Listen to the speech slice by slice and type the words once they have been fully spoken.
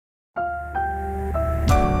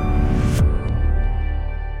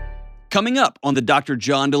coming up on the Dr.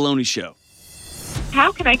 John Delony Show.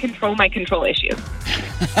 How can I control my control issues?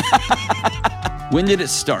 When did it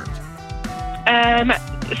start?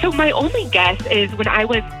 So my only guess is when I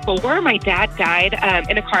was 4, my dad died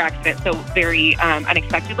in a car accident, so very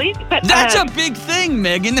unexpectedly. But That's a big thing,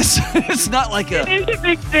 Megan. It's not like It is a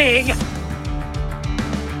big thing.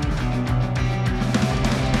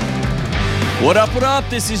 What up, what up?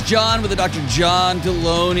 This is John with the Dr. John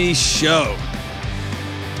Delony Show.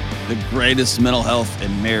 The greatest mental health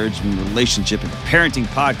and marriage and relationship and parenting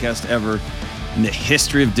podcast ever in the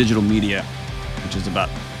history of digital media, which is about...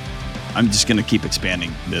 I'm just going to keep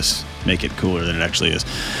expanding this, make it cooler than it actually is.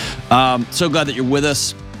 So glad that you're with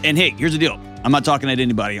us. And hey, here's the deal. I'm not talking at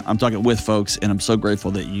anybody. I'm talking with folks, and I'm so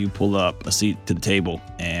grateful that you pulled up a seat to the table,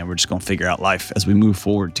 and we're just going to figure out life as we move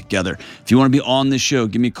forward together. If you want to be on this show,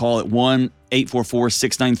 give me a call at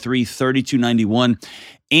 1-844-693-3291.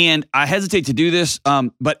 And I hesitate to do this,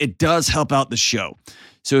 but it does help out the show.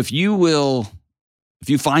 So if you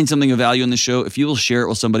find something of value in the show, if you will share it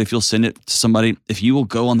with somebody, if you'll send it to somebody, if you will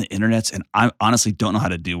go on the internet, and I honestly don't know how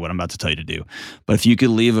to do what I'm about to tell you to do, but if you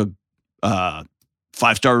could leave a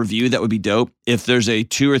 5-star review, that would be dope. If there's a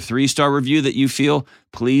 2 or 3-star review that you feel,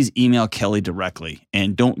 please email Kelly directly,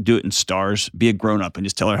 and don't do it in stars. Be a grown up and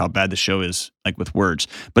just tell her how bad the show is, like with words.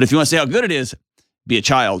 But if you want to say how good it is, be a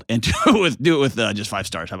child and do it with just 5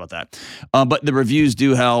 stars. How about that? But the reviews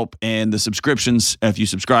do help, and the subscriptions, if you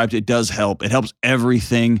subscribed, it does help. It helps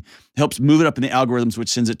everything. It helps move it up in the algorithms, which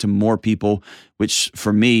sends it to more people, which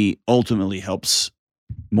for me ultimately helps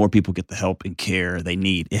more people get the help and care they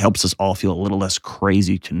need. It helps us all feel a little less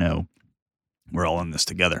crazy to know we're all in this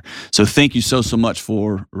together. So thank you so much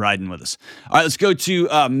for riding with us. All right, let's go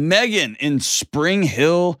to Megan in Spring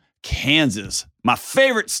Hill, Kansas, my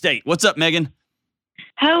favorite state. What's up, Megan?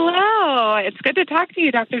 Hello. It's good to talk to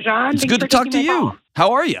you, Dr. John. It's good to talk to you.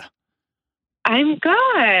 How are you? I'm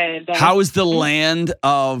good. How is the land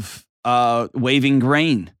of waving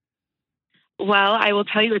grain? Well, I will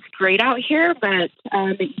tell you it's great out here, but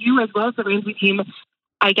you as well as the Ramsey team,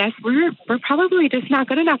 I guess we're probably just not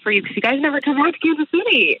good enough for you because you guys never come out to Kansas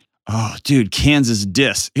City. Oh, dude, Kansas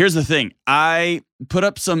diss. Here's the thing. I put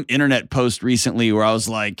up some internet post recently where I was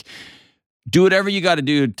like, do whatever you got to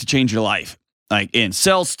do to change your life. Like, and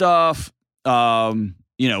sell stuff,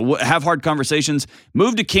 have hard conversations,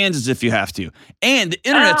 move to Kansas if you have to. And the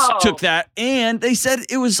internet took that, and they said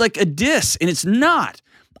it was like a diss, and it's not.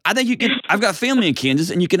 I think I've got family in Kansas,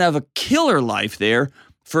 and you can have a killer life there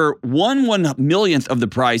for 1/1,000,000th of the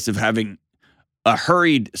price of having a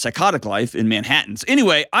hurried, psychotic life in Manhattan. So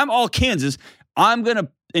anyway, I'm all Kansas. I'm going to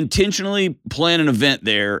intentionally plan an event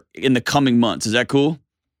there in the coming months. Is that cool?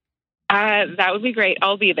 That would be great.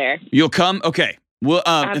 I'll be there. You'll come? Okay. We'll,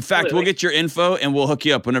 in fact, we'll get your info and we'll hook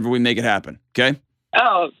you up whenever we make it happen. Okay?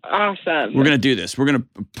 Oh, awesome. We're going to do this. We're going to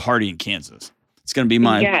party in Kansas. It's going to be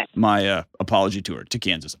my apology tour to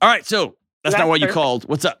Kansas. All right. So that's not why you called.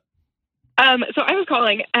 What's up? So I was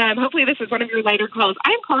calling. Hopefully this is one of your lighter calls.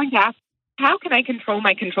 I'm calling to ask, how can I control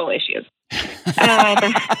my control issues? So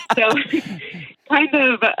kind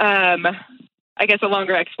of, I guess a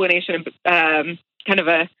longer explanation, kind of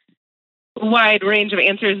a wide range of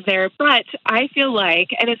answers there, but I feel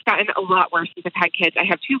like, and it's gotten a lot worse since I've had kids. I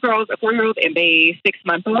have 2 girls, a 4-year-old and a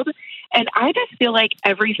 6-month-old. And I just feel like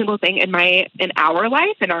every single thing in our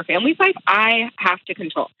life, in our family's life, I have to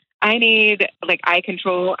control. I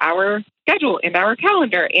control our schedule and our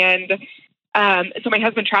calendar. And so my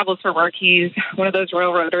husband travels for work. He's one of those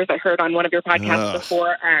railroaders I heard on one of your podcasts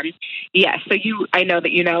before. Yes. So I know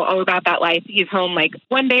that you know all about that life. He's home like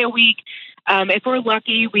 1 day a week. If we're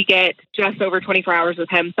lucky, we get just over 24 hours with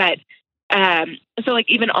him. But so like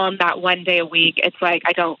even on that 1 day a week, it's like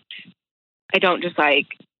I don't just like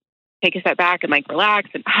take a step back and like relax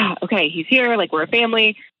and okay, he's here. Like we're a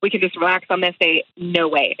family. We can just relax on this day. No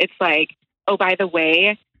way. It's like, oh, by the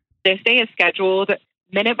way, this day is scheduled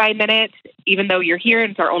minute by minute, even though you're here and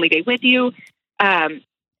it's our only day with you. And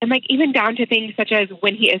like even down to things such as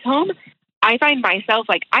when he is home, I find myself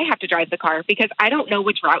like I have to drive the car because I don't know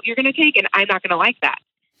which route you're going to take and I'm not going to like that.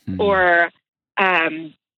 Mm-hmm. Or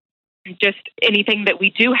just anything that we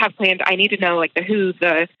do have planned, I need to know like the who,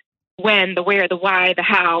 the when, the where, the why, the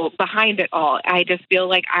how behind it all. I just feel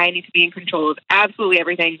like I need to be in control of absolutely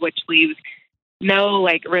everything, which leaves no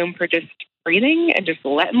like room for just breathing and just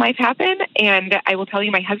letting life happen. And I will tell you,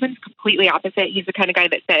 my husband's completely opposite. He's the kind of guy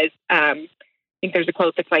that says, I think there's a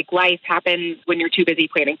quote that's like, life happens when you're too busy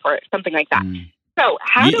planning for it, something like that. So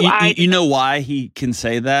how do I... You know why he can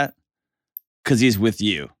say that? Because he's with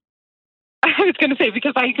you. I was going to say,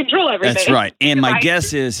 because I control everything. That's right. And my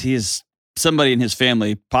guess is somebody in his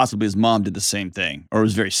family, possibly his mom, did the same thing or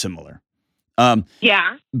was very similar.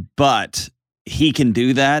 Yeah. But he can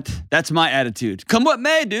do that. That's my attitude. Come what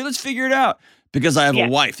may, dude. Let's figure it out. Because I have a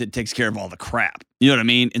wife that takes care of all the crap. You know what I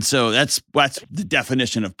mean? And so that's the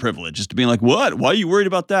definition of privilege, is to be like, what? Why are you worried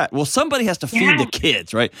about that? Well, somebody has to feed the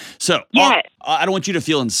kids, right? So I don't want you to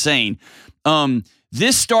feel insane.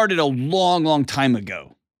 This started a long, long time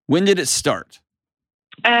ago. When did it start?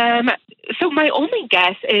 So my only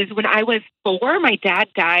guess is when I was 4, my dad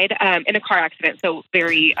died in a car accident, so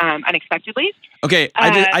very unexpectedly. Okay,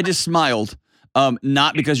 I just smiled.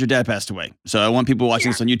 Not because your dad passed away. So I want people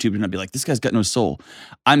watching this on YouTube to not be like, this guy's got no soul.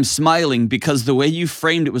 I'm smiling because the way you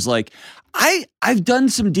framed it was like, I've done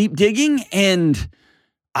some deep digging and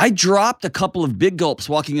I dropped a couple of big gulps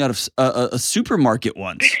walking out of a supermarket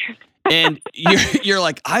once. And you're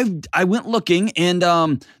like, I went looking and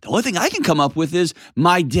the only thing I can come up with is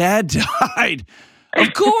my dad died.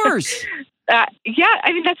 Of course. I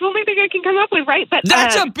mean, that's the only thing I can come up with, right? But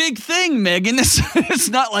that's a big thing, Megan. It's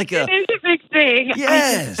not like it is a big thing.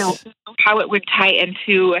 Yes. I just don't know how it would tie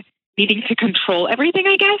into needing to control everything,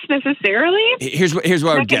 I guess, necessarily. Here's what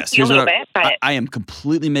I would guess. I am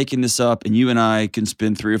completely making this up, and you and I can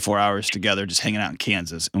spend 3 or 4 hours together just hanging out in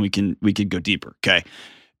Kansas, and we could go deeper, okay?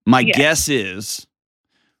 My guess is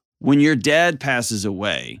when your dad passes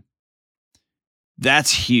away,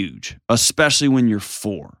 that's huge, especially when you're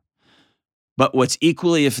 4. But what's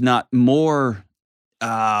equally, if not more,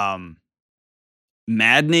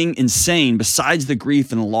 maddening, insane, besides the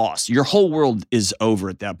grief and loss, your whole world is over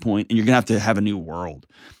at that point, and you're going to have a new world.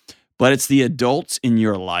 But it's the adults in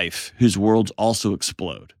your life whose worlds also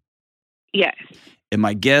explode. Yes. And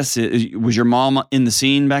my guess is, was your mom in the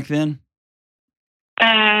scene back then?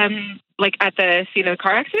 Like at the scene of the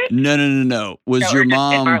car accident? No. Was your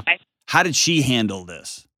mom, how did she handle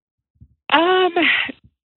this?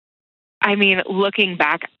 I mean, looking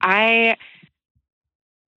back,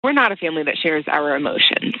 we're not a family that shares our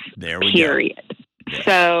emotions. There we period. go. Yes.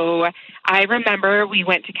 So I remember we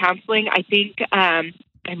went to counseling. I think,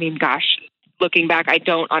 looking back, I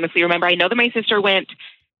don't honestly remember. I know that my sister went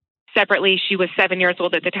separately. She was 7 years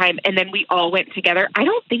old at the time. And then we all went together. I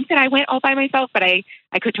don't think that I went all by myself, but I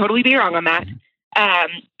could totally be wrong on that.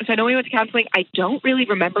 So I know we went to counseling. I don't really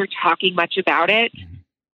remember talking much about it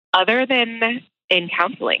other than in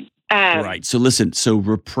counseling. Right. So listen,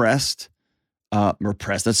 repressed,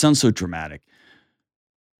 that sounds so dramatic.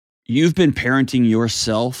 You've been parenting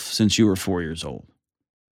yourself since you were 4 years old.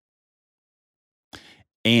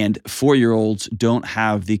 And 4-year-olds don't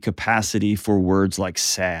have the capacity for words like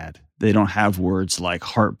sad. They don't have words like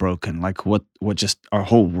heartbroken, like what just our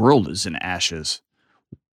whole world is in ashes.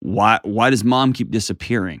 Why does mom keep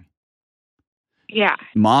disappearing? Yeah.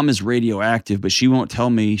 Mom is radioactive, but she won't tell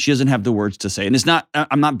me. She doesn't have the words to say. And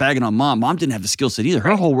I'm not bagging on mom. Mom didn't have the skill set either.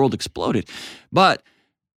 Her whole world exploded. But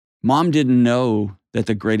mom didn't know that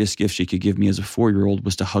the greatest gift she could give me as a 4-year-old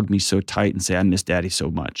was to hug me so tight and say, I miss daddy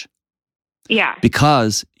so much. Yeah.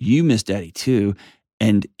 Because you miss daddy too.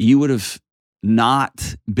 And you would have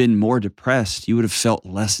not been more depressed. You would have felt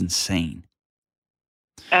less insane.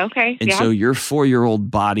 Okay. And so your 4-year-old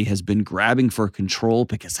body has been grabbing for control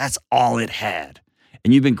because that's all it had.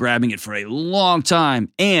 And you've been grabbing it for a long time.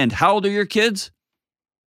 And how old are your kids?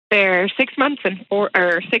 They're 6 months and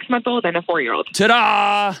 6-month-old and a 4-year-old.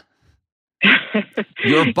 Ta-da!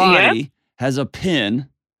 Your body has a pin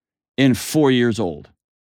in 4 years old.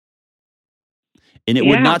 And it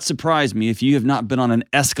would not surprise me if you have not been on an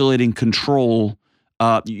escalating control.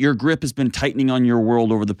 Your grip has been tightening on your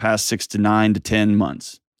world over the past 6 to 9 to 10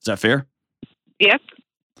 months. Is that fair? Yep.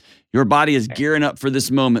 Your body is gearing up for this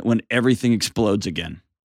moment when everything explodes again.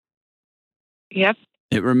 Yep.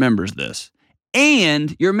 It remembers this.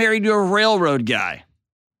 And you're married to a railroad guy.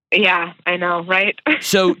 Yeah, I know, right?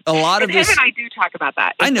 So a lot of this... Him and I do talk about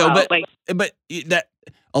that. I know, well. but that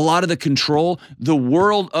a lot of the control, the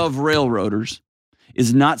world of railroaders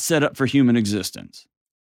is not set up for human existence.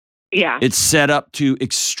 Yeah. It's set up to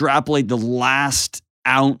extrapolate the last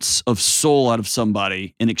ounce of soul out of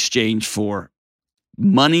somebody in exchange for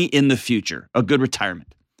money in the future, a good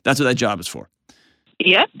retirement. That's what that job is for.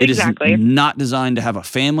 Yep, exactly. It is not designed to have a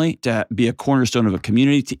family, to be a cornerstone of a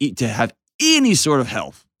community, to eat, to have any sort of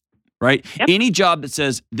health, right? Yep. Any job that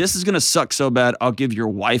says, this is going to suck so bad, I'll give your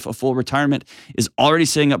wife a full retirement, is already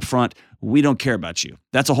saying up front, we don't care about you.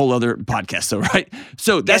 That's a whole other podcast though, right?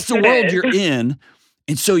 So that's the world you're in.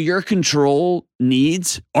 And so your control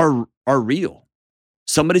needs are real.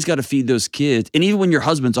 Somebody's got to feed those kids. And even when your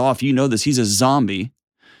husband's off, you know this, he's a zombie.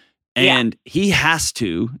 And he has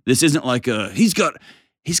to. This isn't like he's got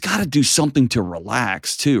to do something to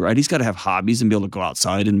relax too, right? He's got to have hobbies and be able to go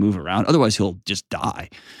outside and move around. Otherwise, he'll just die.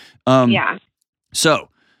 So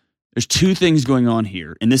There's two things going on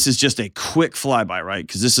here. And this is just a quick flyby, right?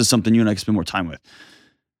 Because this is something you and I can spend more time with.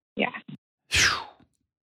 Yeah. Whew.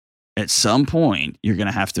 At some point, you're going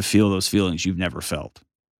to have to feel those feelings you've never felt.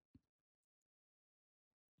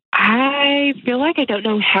 I feel like I don't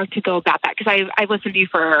know how to go about that because I've listened to you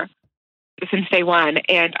since day one,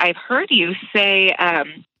 and I've heard you say,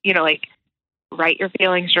 like write your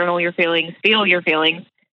feelings, journal your feelings, feel your feelings,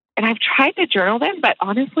 and I've tried to journal them, but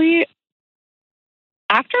honestly,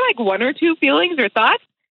 after like one or two feelings or thoughts,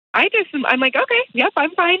 I'm like, okay, yep,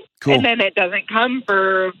 I'm fine, Cool. And then it doesn't come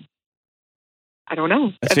for I don't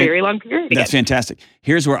know a very long period. That's again. fantastic.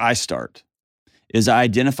 Here's where I start. Is I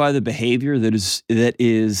identify the behavior that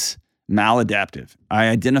is maladaptive. I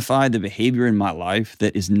identify the behavior in my life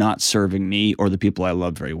that is not serving me or the people I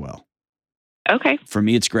love very well. Okay. For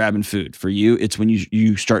me, it's grabbing food. For you, it's when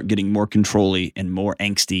you start getting more control-y and more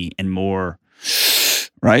angsty and more,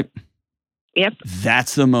 right? Yep.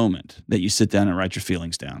 That's the moment that you sit down and write your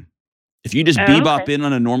feelings down. If you just bebop in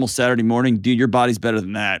on a normal Saturday morning, dude, your body's better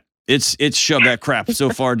than that. It's shoved that crap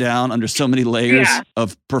so far down under so many layers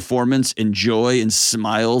of performance and joy and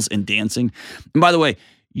smiles and dancing. And by the way,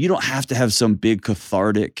 you don't have to have some big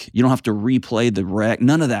cathartic, you don't have to replay the wreck,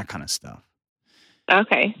 none of that kind of stuff.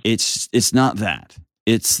 Okay. It's not that.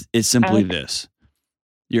 It's simply this.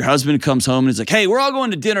 Your husband comes home and is like, hey, we're all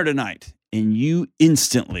going to dinner tonight. And you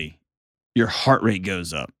instantly, your heart rate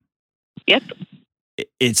goes up. Yep.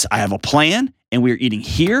 I have a plan and we're eating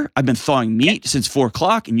here. I've been thawing meat since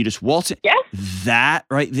 4:00 and you just waltz it. Yes. That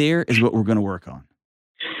right there is what we're going to work on.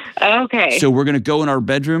 Okay. So we're going to go in our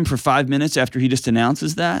bedroom for 5 minutes after he just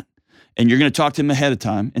announces that. And you're going to talk to him ahead of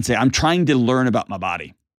time and say, I'm trying to learn about my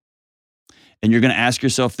body. And you're going to ask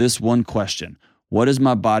yourself this one question. What is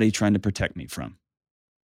my body trying to protect me from?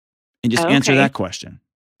 And just answer that question.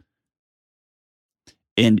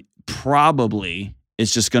 And probably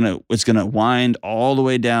it's going to wind all the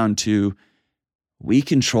way down to we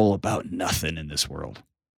control about nothing in this world.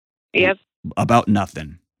 Yep. About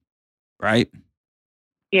nothing. Right?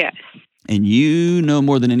 Yes. And you know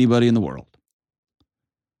more than anybody in the world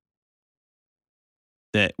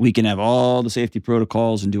that we can have all the safety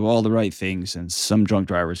protocols and do all the right things, and some drunk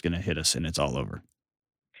driver is going to hit us and it's all over.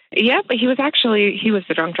 Yeah, but he was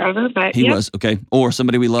the drunk driver, but he was, okay. Or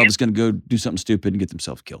somebody we love is going to go do something stupid and get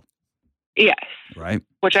themselves killed. Yes. Right.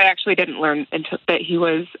 Which I actually didn't learn until that he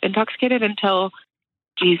was intoxicated until,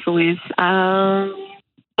 geez Louise,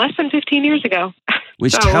 less than 15 years ago.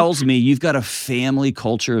 Which tells me you've got a family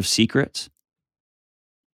culture of secrets,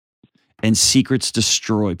 and secrets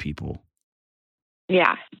destroy people.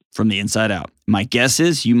 Yeah. From the inside out. My guess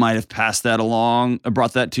is you might have passed that along,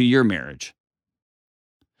 brought that to your marriage.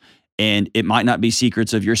 And it might not be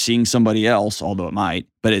secrets of you're seeing somebody else, although it might,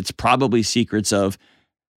 but it's probably secrets of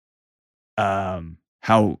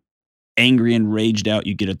how angry and raged out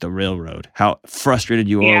you get at the railroad, how frustrated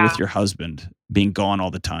you are with your husband being gone all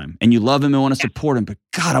the time. And you love him and want to support him, but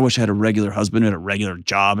God, I wish I had a regular husband and a regular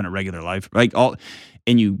job and a regular life, right?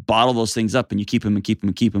 And you bottle those things up and you keep them and keep them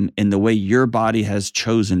and keep them. And the way your body has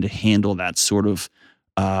chosen to handle that sort of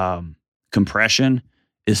compression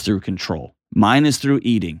is through control. Mine is through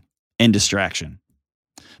eating and distraction.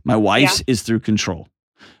 My wife's is through control.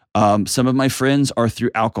 Some of my friends are through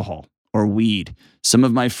alcohol or weed. Some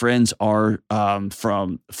of my friends are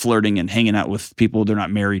from flirting and hanging out with people they're not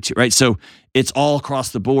married to, right? So it's all across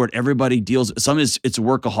the board. Everybody deals, it's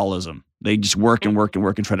workaholism. They just work and work and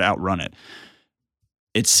work and try to outrun it.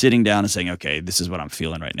 It's sitting down and saying, okay, this is what I'm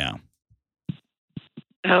feeling right now.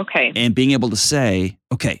 Okay. And being able to say,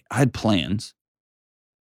 okay, I had plans.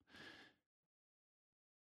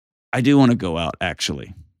 I do want to go out,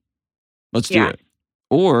 actually. Let's do it.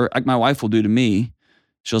 Or like my wife will do to me,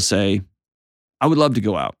 she'll say, I would love to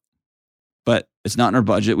go out, but it's not in our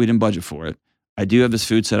budget. We didn't budget for it. I do have this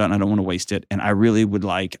food set out and I don't want to waste it. And I really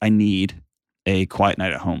I need a quiet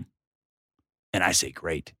night at home. And I say,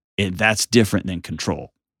 great. And that's different than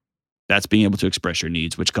control. That's being able to express your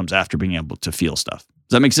needs, which comes after being able to feel stuff.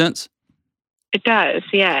 Does that make sense? It does.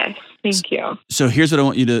 Yes. Thank you. So here's what I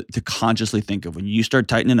want you to consciously think of. When you start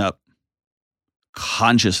tightening up,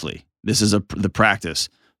 consciously, this is the practice.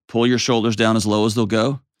 Pull your shoulders down as low as they'll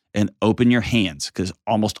go and open your hands, because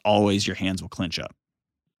almost always your hands will clench up.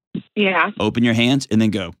 Yeah. Open your hands and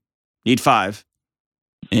then go. Need 5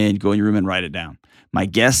 and go in your room and write it down. My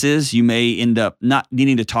guess is you may end up not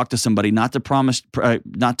needing to talk to somebody, not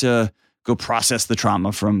to go process the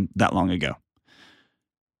trauma from that long ago.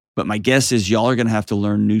 But my guess is y'all are going to have to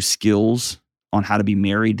learn new skills on how to be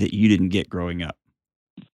married that you didn't get growing up.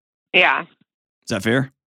 Yeah. Is that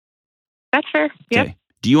fair? That's fair. Yep. Okay.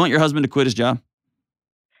 Do you want your husband to quit his job?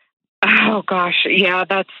 Oh gosh, yeah,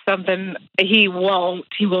 that's something he won't.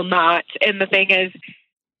 He will not. And the thing is,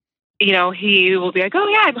 he will be like, "Oh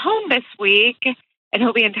yeah, I'm home this week," and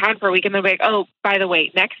he'll be in town for a week, and they'll be like, "Oh, by the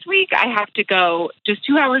way, next week I have to go just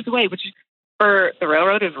 2 hours away, which is for the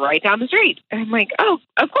railroad is right down the street." And I'm like, "Oh,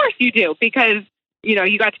 of course you do, because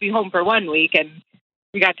you got to be home for 1 week, and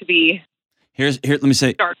you got to be." Here. Let me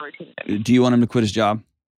say. Do you want him to quit his job?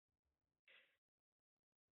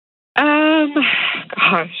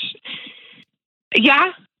 Gosh.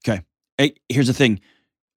 Yeah. Okay. Hey, here's the thing.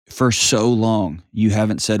 For so long, you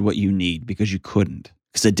haven't said what you need because you couldn't,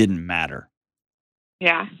 because it didn't matter.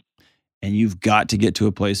 Yeah. And you've got to get to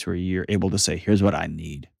a place where you're able to say, here's what I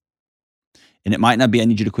need. And it might not be, I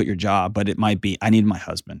need you to quit your job, but it might be, I need my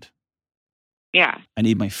husband. Yeah. I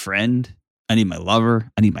need my friend. I need my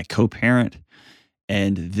lover. I need my co-parent.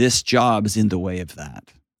 And this job is in the way of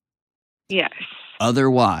that. Yes.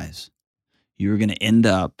 Otherwise, you're going to end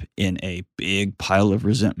up in a big pile of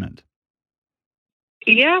resentment.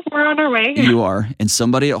 Yeah, we're on our way. You are. And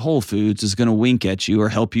somebody at Whole Foods is going to wink at you or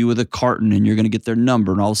help you with a carton, and you're going to get their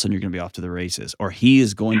number, and all of a sudden you're going to be off to the races. Or he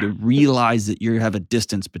is going to realize that you have a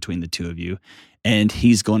distance between the two of you, and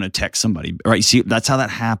he's going to text somebody. Right? See, that's how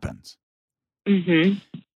that happens. Mm-hmm.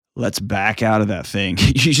 Let's back out of that thing.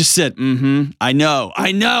 You just said, I know,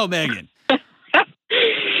 Megan.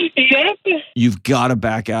 Yep. You've got to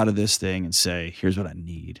back out of this thing and say, here's what I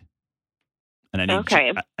need. And I need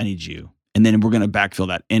you. I need you. And then we're going to backfill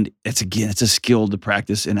that. And it's a skill to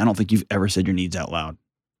practice. And I don't think you've ever said your needs out loud.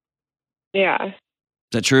 Yeah. Is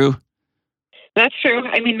that true? That's true.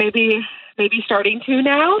 I mean, maybe starting to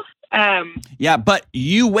now. Yeah, but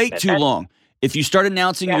you wait too long. If you start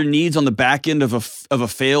announcing your needs on the back end of a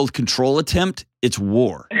failed control attempt, it's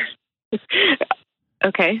war.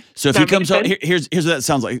 Okay. So if he comes home, here's what that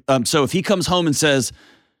sounds like. So if he comes home and says,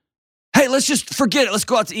 hey, let's just forget it. Let's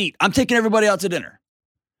go out to eat. I'm taking everybody out to dinner.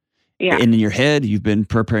 Yeah. And in your head, you've been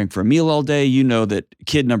preparing for a meal all day. You know that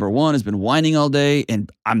kid number one has been whining all day,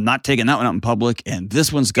 and I'm not taking that one out in public. And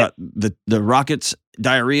this one's got the rockets,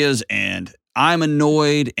 diarrheas, and I'm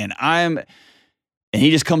annoyed, and he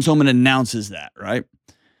just comes home and announces that, right?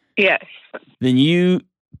 Yes. Then you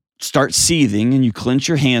start seething, and you clench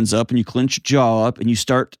your hands up, and you clench your jaw up, and you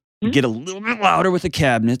start get a little bit louder with the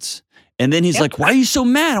cabinets. And then he's like, why are you so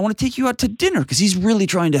mad? I want to take you out to dinner, because he's really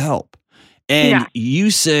trying to help. And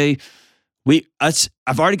you say,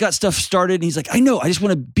 I've already got stuff started. And he's like, I know, I just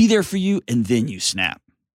want to be there for you. And then you snap.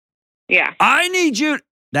 Yeah. I need you.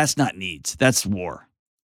 That's not needs. That's war.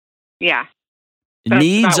 Yeah.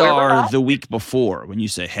 Needs are the week before when you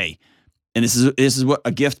say, hey, and this is what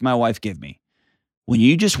a gift my wife gave me. When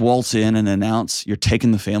you just waltz in and announce you're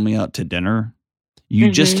taking the family out to dinner,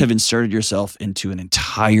 you just have inserted yourself into an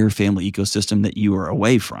entire family ecosystem that you are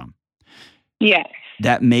away from. Yes.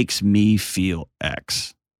 That makes me feel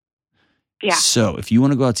X. Yeah. So if you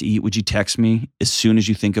want to go out to eat, would you text me as soon as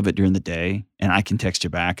you think of it during the day? And I can text you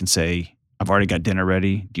back and say, I've already got dinner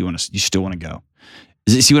ready. Do you still want to go?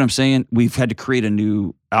 See what I'm saying? We've had to create a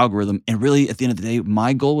new algorithm. And really, at the end of the day,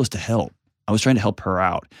 my goal was to help. I was trying to help her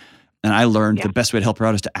out. And I learned the best way to help her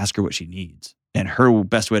out is to ask her what she needs. And her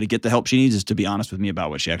best way to get the help she needs is to be honest with me about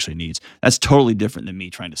what she actually needs. That's totally different than me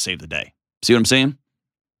trying to save the day. See what I'm saying?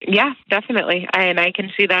 Yeah, definitely. And I can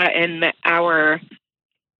see that in our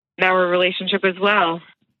relationship as well.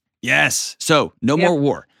 Yes. So no more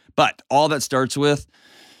war. But all that starts with,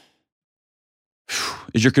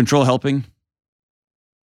 is your control helping?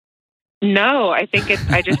 No, I think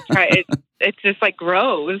I just try it just like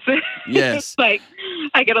grows. Yes. It's like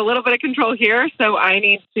I get a little bit of control here, so I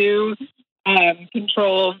need to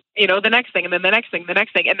control, the next thing, and then the next thing,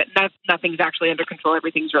 and nothing's actually under control.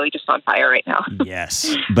 Everything's really just on fire right now.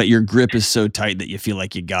 Yes, but your grip is so tight that you feel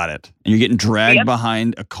like you got it, and you're getting dragged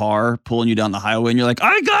behind a car pulling you down the highway, and you're like,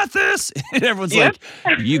 I got this, and everyone's like,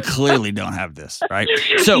 you clearly don't have this, right?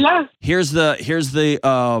 So here's the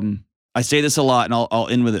I say this a lot, and I'll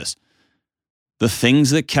end with this. The things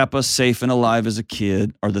that kept us safe and alive as a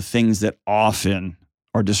kid are the things that often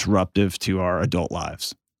are disruptive to our adult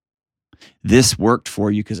lives. This worked for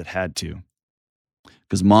you because it had to.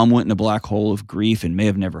 Because mom went in a black hole of grief and may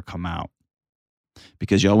have never come out.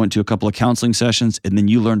 Because y'all went to a couple of counseling sessions, and then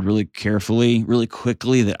you learned really carefully, really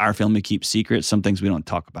quickly that our family keeps secrets, some things we don't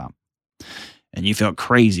talk about. And you felt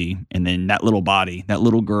crazy, and then that little body, that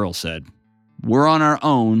little girl said, we're on our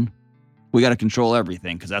own. We got to control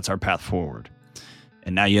everything because that's our path forward.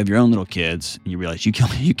 And now you have your own little kids, and you realize you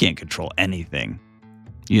can't control anything.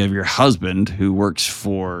 You have your husband who works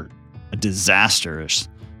for a disastrous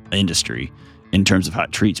industry in terms of how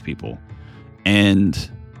it treats people. And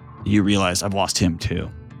you realize I've lost him too.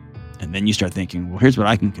 And then you start thinking, well, here's what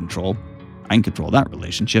I can control. I can control that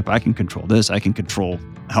relationship. I can control this. I can control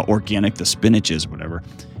how organic the spinach is, whatever.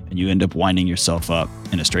 And you end up winding yourself up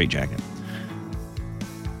in a straitjacket.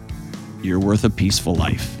 You're worth a peaceful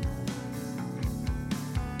life.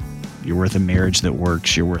 You're worth a marriage that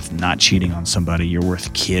works. You're worth not cheating on somebody. You're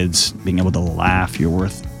worth kids, being able to laugh. You're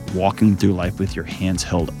worth walking through life with your hands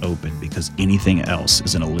held open, because anything else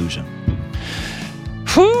is an illusion.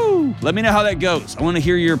 Whew! Let me know how that goes. I want to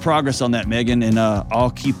hear your progress on that, Megan, and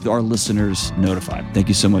I'll keep our listeners notified. Thank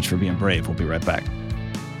you so much for being brave. We'll be right back.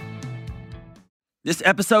 This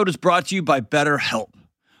episode is brought to you by BetterHelp.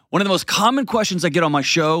 One of the most common questions I get on my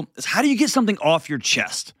show is, how do you get something off your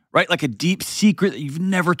chest, right? Like a deep secret that you've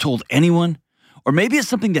never told anyone. Or maybe it's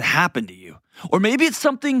something that happened to you. Or maybe it's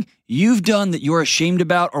something you've done that you're ashamed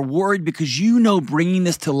about or worried because you know bringing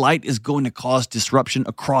this to light is going to cause disruption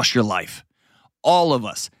across your life. All of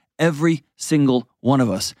us, every single one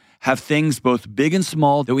of us, have things both big and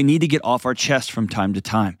small that we need to get off our chest from time to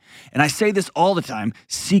time. And I say this all the time,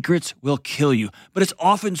 secrets will kill you, but it's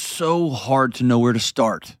often so hard to know where to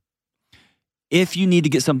start. If you need to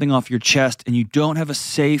get something off your chest and you don't have a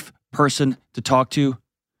safe person to talk to,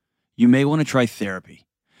 you may want to try therapy.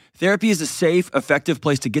 Therapy is a safe, effective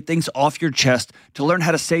place to get things off your chest, to learn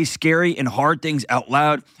how to say scary and hard things out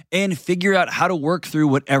loud, and figure out how to work through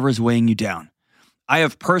whatever is weighing you down. I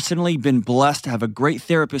have personally been blessed to have a great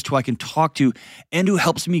therapist who I can talk to and who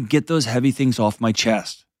helps me get those heavy things off my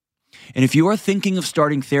chest. And if you are thinking of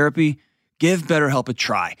starting therapy, give BetterHelp a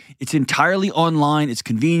try. It's entirely online, it's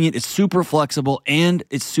convenient, it's super flexible, and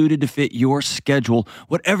it's suited to fit your schedule,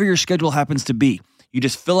 whatever your schedule happens to be. You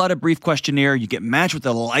just fill out a brief questionnaire, you get matched with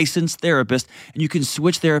a licensed therapist, and you can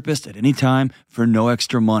switch therapists at any time for no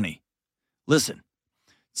extra money. Listen,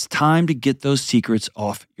 it's time to get those secrets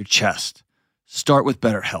off your chest. Start with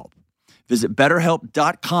BetterHelp. Visit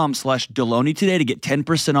BetterHelp.com/Delony today to get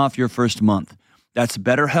 10% off your first month. That's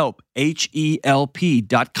BetterHelp,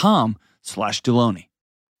 HELP.com/Delony.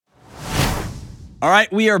 All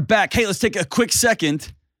right, we are back. Hey, let's take a quick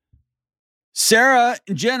second. Sarah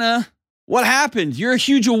and Jenna, what happened? You're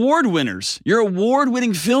huge award winners. You're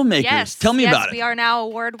award-winning filmmakers. Yes, Tell me about it. We are now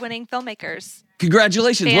award-winning filmmakers.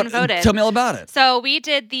 Congratulations. Voted. Tell me all about it. So we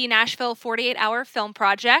did the Nashville 48-hour film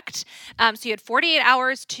project. So you had 48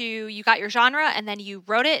 hours you got your genre, and then you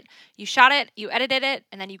wrote it, you shot it, you edited it,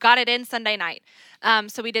 and then you got it in Sunday night.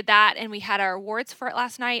 So we did that, and we had our awards for it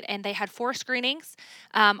last night, and they had 4 screenings.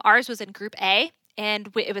 Ours was in Group A, and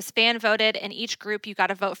it was fan voted. In each group, you got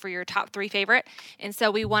to vote for your top 3 favorite. And so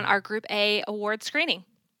we won our Group A award screening.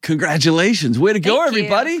 Congratulations. Way to go,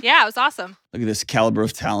 everybody. Yeah, it was awesome. Look at this caliber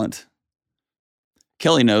of talent.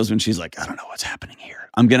 Kelly knows when she's like, I don't know what's happening here.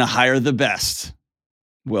 I'm going to hire the best.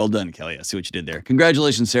 Well done, Kelly. I see what you did there.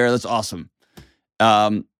 Congratulations, Sarah. That's awesome.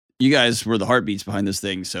 You guys were the heartbeats behind this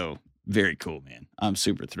thing, so very cool, man. I'm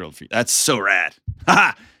super thrilled for you. That's so rad.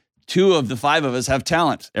 2 of the 5 of us have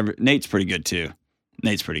talent. Nate's pretty good, too.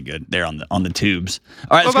 Nate's pretty good. They're on the tubes.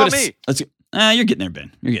 All right, what about me? Let's go. You're getting there,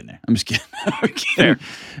 Ben. You're getting there. I'm just kidding. I'm kidding.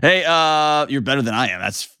 Hey, you're better than I am.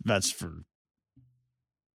 That's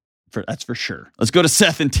for sure. Let's go to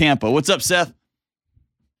Seth in Tampa. What's up, Seth?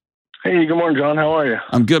 Hey, good morning, John. How are you?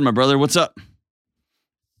 I'm good, my brother. What's up?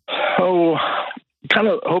 Oh, kind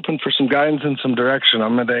of hoping for some guidance and some direction.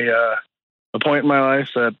 I'm at a point in my life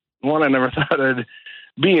that, 1, I never thought I'd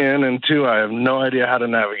be in, and 2, I have no idea how to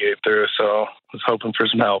navigate through, so I was hoping for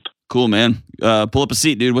some help. Cool, man. Pull up a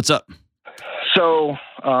seat, dude. What's up? So,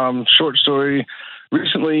 short story.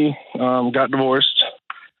 Recently, got divorced.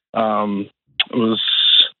 Was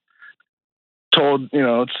told, we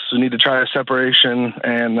need to try a separation.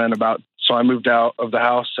 And then so I moved out of the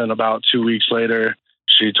house, and about 2 weeks later,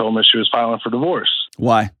 she told me she was filing for divorce.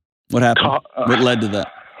 Why? What happened? What led to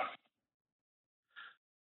that?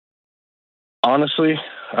 Honestly,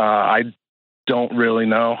 I don't really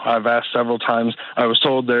know. I've asked several times. I was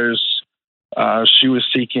told she was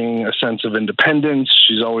seeking a sense of independence.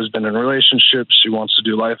 She's always been in relationships. She wants to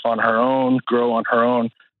do life on her own, grow on her own.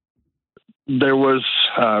 I was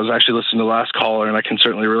actually listening to the last caller, and I can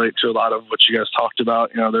certainly relate to a lot of what you guys talked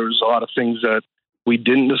about. There was a lot of things that we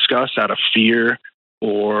didn't discuss out of fear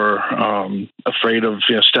or afraid of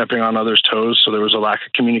stepping on others' toes. So there was a lack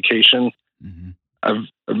of communication. Mm-hmm. I've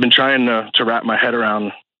been trying to wrap my head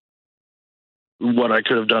around what I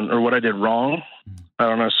could have done or what I did wrong. I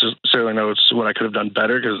don't necessarily know it's what I could have done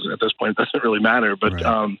better, because at this point it doesn't really matter. But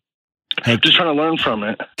right. Just trying to learn from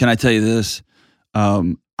it. Can I tell you this?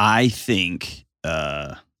 I think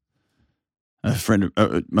my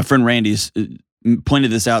friend Randy's pointed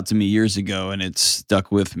this out to me years ago, and it's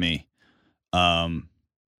stuck with me. I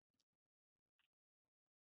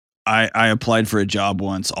I applied for a job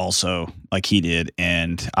once also, like he did,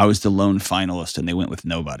 and I was the lone finalist, and they went with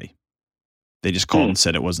nobody. They just called and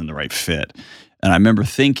said it wasn't the right fit. And I remember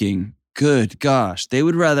thinking, good gosh, they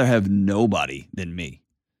would rather have nobody than me.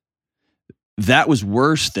 That was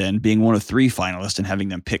worse than being one of 3 finalists and having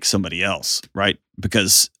them pick somebody else, right?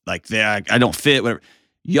 Because like I don't fit, whatever.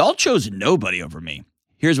 Y'all chose nobody over me.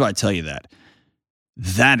 Here's why I tell you that.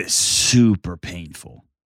 That is super painful.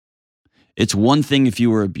 It's one thing if you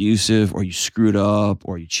were abusive or you screwed up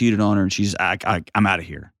or you cheated on her and she's, I'm out of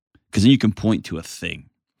here. Because then you can point to a thing.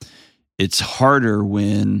 It's harder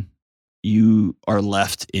when you are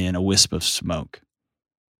left in a wisp of smoke.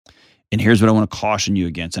 And here's what I want to caution you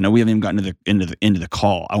against. I know we haven't even gotten into the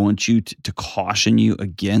call. I want you to caution you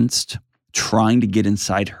against trying to get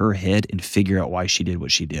inside her head and figure out why she did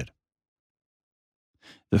what she did.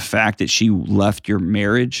 The fact that she left your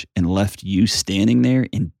marriage and left you standing there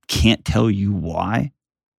and can't tell you why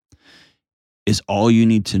is all you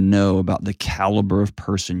need to know about the caliber of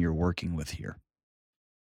person you're working with here.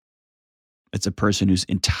 It's a person who's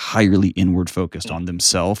entirely inward focused on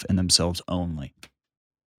themselves and themselves only.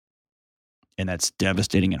 And that's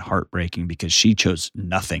devastating and heartbreaking because she chose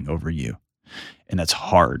nothing over you. And that's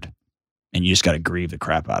hard. And you just got to grieve the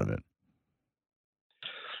crap out of it.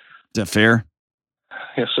 Is that fair?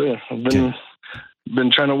 Yes, sir. I've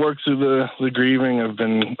been trying to work through the grieving. I've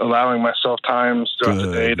been allowing myself times throughout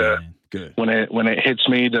the day to when it hits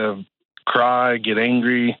me to cry, get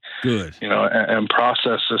angry, and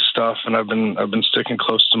process this stuff. And I've been sticking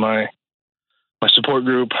close to my support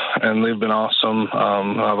group, and they've been awesome.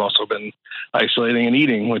 I've also been isolating and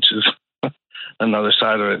eating, which is another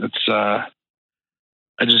side of it. It's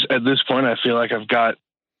I just at this point I feel like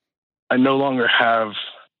I no longer have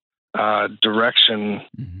direction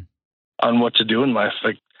on what to do in life.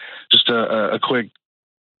 Like just a quick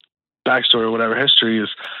backstory or whatever history is.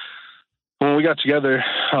 When we got together,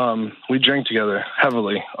 we drank together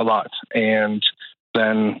heavily, a lot. And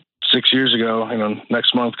then 6 years ago,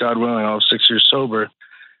 next month, God willing, I'll have 6 years sober.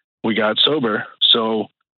 We got sober. So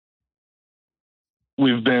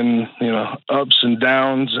we've been, ups and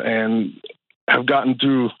downs and have gotten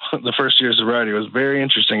through the first year of sobriety. It was very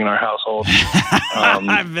interesting in our household.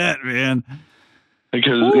 I bet, man.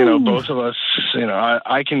 Because, both of us,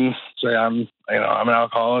 I can say I'm an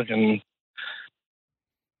alcoholic, and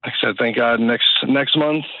like I said, thank God next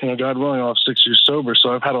month, God willing, I'll have 6 years sober.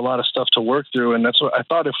 So I've had a lot of stuff to work through. And that's what I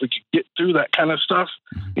thought, if we could get through that kind of stuff,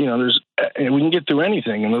 we can get through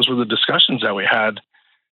anything. And those were the discussions that we had.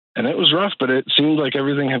 And it was rough, but it seemed like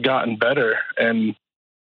everything had gotten better. And,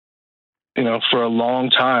 for a long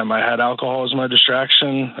time, I had alcohol as my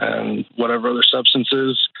distraction and whatever other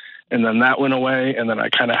substances. And then that went away. And then I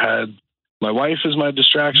kind of had my wife as my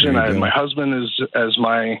distraction. I had my husband as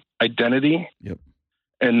my identity. Yep.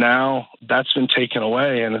 And now that's been taken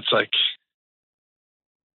away, and it's like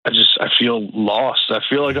I feel lost. I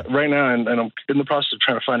feel like right now, and I'm in the process of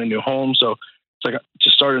trying to find a new home. So it's like to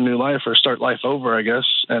start a new life or start life over, I guess.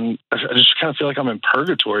 And I just kind of feel like I'm in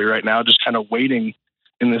purgatory right now, just kind of waiting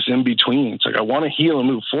in this in between. It's like I want to heal and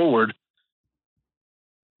move forward.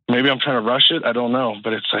 Maybe I'm trying to rush it. I don't know,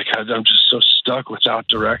 but it's like I'm just so stuck without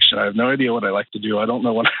direction. I have no idea what I like to do. I don't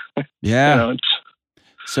know what. Yeah.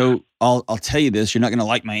 So I'll tell you this, you're not going to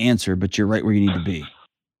like my answer, but you're right where you need to be.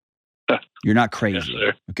 You're not crazy,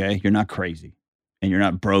 yes, okay? You're not crazy, and you're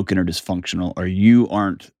not broken or dysfunctional, or you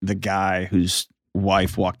aren't the guy whose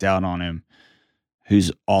wife walked out on him,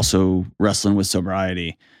 who's also wrestling with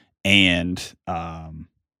sobriety and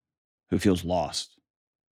who feels lost.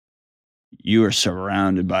 You are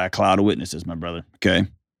surrounded by a cloud of witnesses, my brother, okay?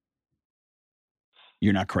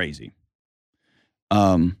 You're not crazy.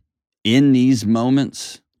 In these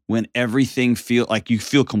moments when everything you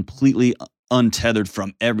feel completely untethered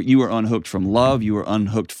from you are unhooked from love, you are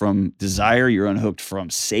unhooked from desire, you're unhooked from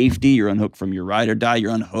safety, you're unhooked from your ride or die,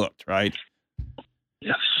 you're unhooked, right?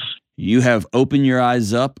 Yes. You have opened your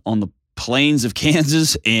eyes up on the plains of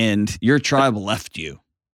Kansas and your tribe left you.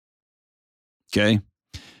 Okay?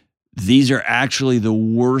 These are actually the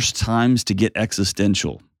worst times to get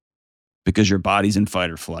existential because your body's in fight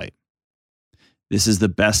or flight. This is the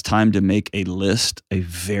best time to make a list, a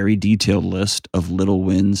very detailed list of little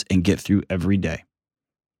wins and get through every day.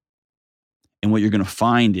 And what you're going to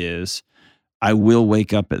find is I will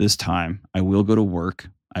wake up at this time. I will go to work.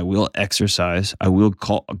 I will exercise. I will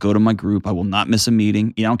go to my group. I will not miss a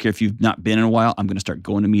meeting. I don't care if you've not been in a while. I'm going to start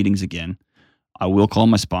going to meetings again. I will call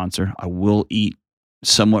my sponsor. I will eat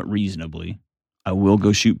somewhat reasonably. I will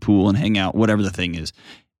go shoot pool and hang out, whatever the thing is.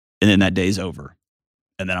 And then that day's over.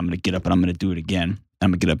 And then I'm going to get up and I'm going to do it again.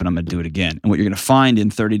 I'm going to get up and I'm going to do it again. And what you're going to find in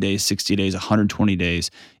 30 days, 60 days, 120 days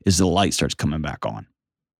is the light starts coming back on.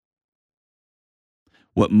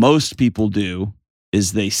 What most people do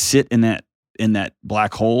is they sit in that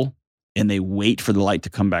black hole and they wait for the light to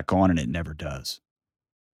come back on, and it never does.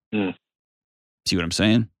 See what I'm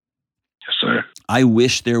saying? Yes, sir. I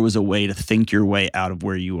wish there was a way to think your way out of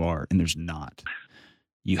where you are, and there's not.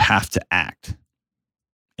 You have to act.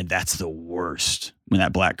 And that's the worst when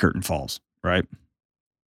that black curtain falls, right?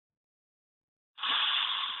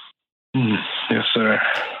 Yes, sir.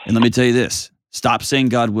 And let me tell you this. Stop saying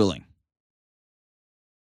God willing.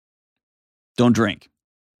 Don't drink.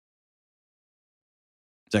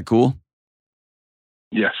 Is that cool?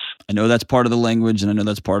 Yes. I know that's part of the language, and I know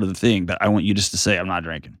that's part of the thing, but I want you just to say, I'm not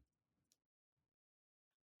drinking.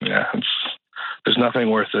 Yeah, there's nothing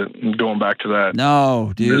worth it going back to that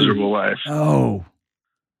No, dude. miserable life. No.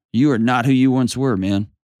 You are not who you once were, man.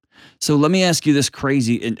 So let me ask you this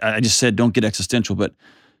crazy, and I just said don't get existential, but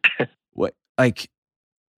what, like,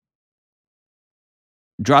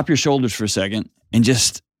 drop your shoulders for a second and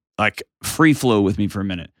just like free flow with me for a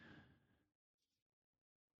minute.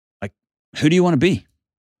 Like, who do you want to be?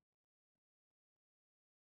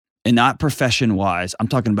 And not profession wise. I'm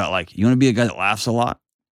talking about like, you want to be a guy that laughs a lot.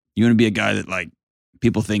 You want to be a guy that like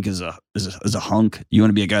people think is a hunk. You want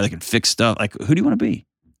to be a guy that can fix stuff. Like, who do you want to be?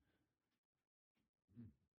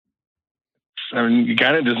 I mean, you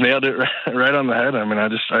kind of just nailed it right on the head. I mean,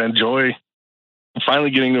 I enjoy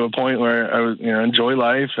finally getting to a point where I enjoy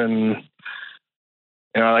life, and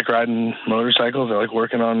I like riding motorcycles. I like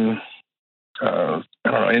working on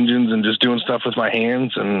engines and just doing stuff with my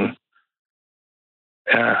hands. And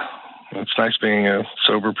yeah, it's nice being a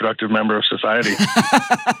sober, productive member of society.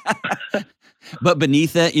 But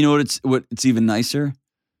beneath that, you know what it's even nicer?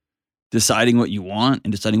 Deciding what you want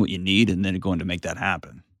and deciding what you need, and then going to make that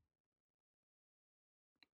happen.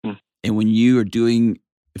 And when you are doing,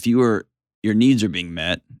 your needs are being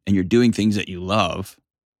met and you're doing things that you love,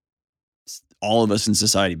 all of us in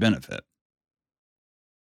society benefit.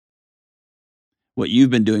 What you've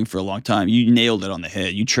been doing for a long time, you nailed it on the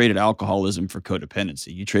head. You traded alcoholism for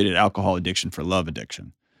codependency. You traded alcohol addiction for love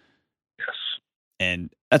addiction. Yes. And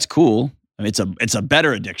that's cool. I mean, it's a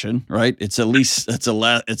better addiction, right? It's at least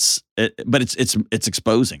but it's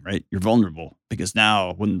exposing, right? You're vulnerable because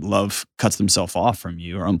now when love cuts themselves off from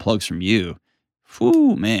you or unplugs from you,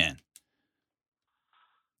 whoo, man,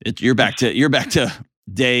 you're back to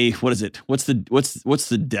day. What is it? What's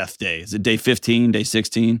the death day? Is it day 15, day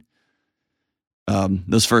 16?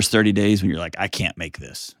 Those first 30 days when you're like, I can't make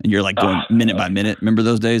this, and you're like going minute by minute. Remember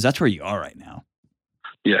those days? That's where you are right now.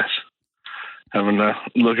 Yes. Having to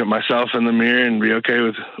look at myself in the mirror and be okay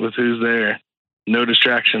with who's there. No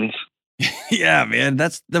distractions. Yeah, man.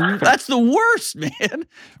 That's the worst, man.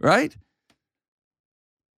 Right?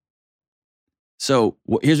 So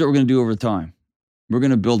here's what we're going to do over time. We're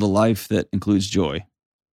going to build a life that includes joy.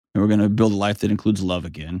 And we're going to build a life that includes love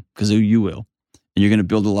again, because you will. And you're going to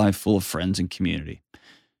build a life full of friends and community.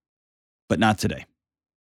 But not today.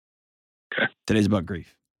 Okay. Today's about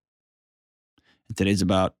grief. And today's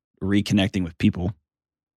about reconnecting with people.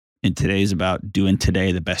 And today's about doing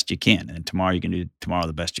today the best you can. And tomorrow you can do tomorrow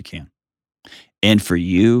the best you can. And for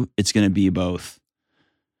you, it's going to be both.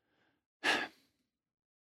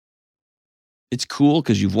 It's cool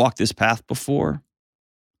because you've walked this path before.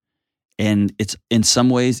 And it's in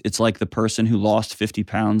some ways, it's like the person who lost 50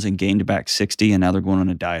 pounds and gained back 60, and now they're going on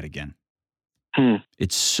a diet again.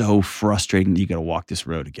 It's so frustrating that you got to walk this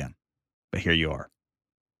road again. But here you are.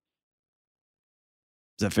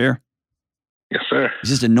 Is that fair? Yes, sir. It's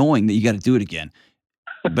just annoying that you got to do it again.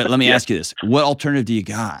 But let me ask you this. What alternative do you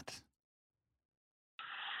got?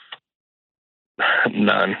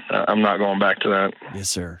 None. I'm not going back to that. Yes,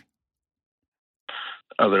 sir.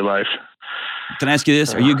 Other life. Can I ask you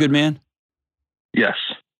this? Are you a good man? Yes.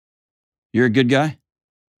 You're a good guy?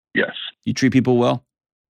 Yes. You treat people well?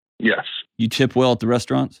 Yes. You tip well at the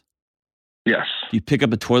restaurants? Yes. Do you pick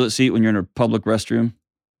up a toilet seat when you're in a public restroom?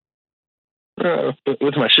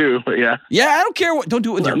 With my shoe, but yeah. Yeah, I don't care what. Don't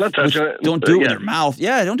do it with your. Not touching it. Don't do it with your mouth.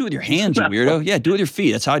 Yeah, don't do it with your hands, you weirdo. Yeah, do it with your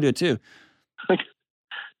feet. That's how I do it too.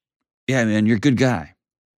 Yeah, man, you're a good guy.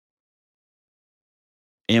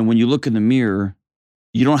 And when you look in the mirror,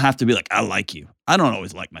 you don't have to be like, I like you. I don't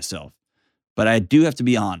always like myself, but I do have to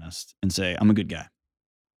be honest and say I'm a good guy,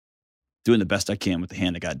 doing the best I can with the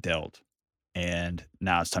hand that got dealt. And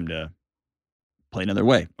now it's time to play another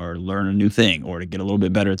way or learn a new thing or to get a little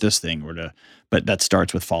bit better at this thing but that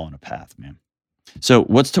starts with following a path, man. So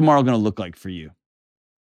what's tomorrow going to look like for you?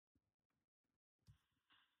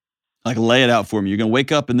 Like lay it out for me. You're going to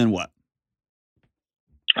wake up and then what?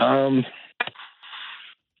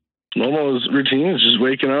 Normal routine is just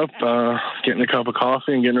waking up, getting a cup of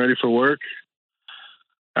coffee, and getting ready for work.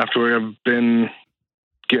 After I've been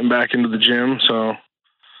getting back into the gym, so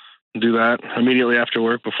do that immediately after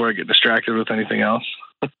work before I get distracted with anything else.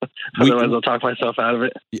 Otherwise, I'll talk myself out of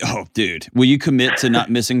it. Oh, dude. Will you commit to not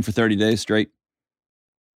missing for 30 days straight?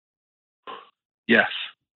 Yes.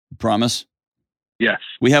 Promise? Yes.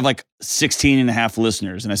 We have like 16 and a half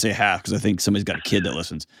listeners, and I say half because I think somebody's got a kid that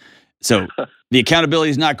listens. So the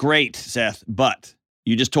accountability is not great, Seth, but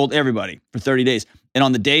you just told everybody for 30 days. And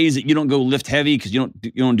on the days that you don't go lift heavy because you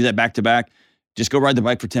don't do that back to back, just go ride the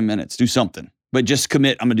bike for 10 minutes. Do something. But just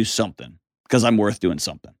commit, I'm going to do something because I'm worth doing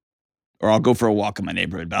something. Or I'll go for a walk in my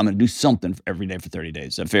neighborhood, but I'm going to do something every day for 30 days.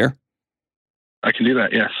 Is that fair? I can do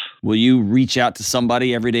that, yes. Will you reach out to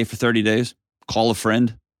somebody every day for 30 days? Call a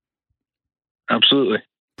friend? Absolutely.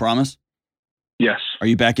 Promise? Yes. Are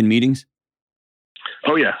you back in meetings?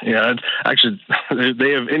 Oh, yeah. Yeah. Actually,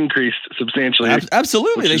 they have increased substantially.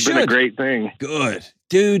 Absolutely. They should. Been a great thing. Good.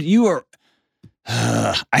 Dude, you are,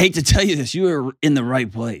 I hate to tell you this, you are in the right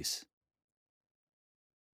place.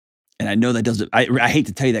 And I know that doesn't, I hate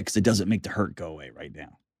to tell you that because it doesn't make the hurt go away right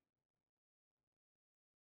now.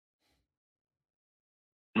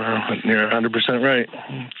 No, you're 100% right.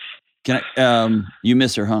 Can I, you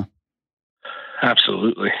miss her, huh?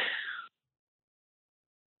 Absolutely.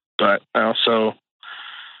 But I also,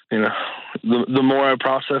 the more I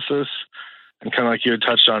process this, and kind of like you had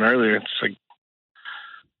touched on earlier, it's like,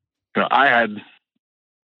 I had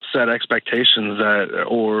set expectations that,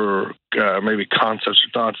 or maybe concepts or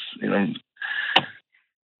thoughts,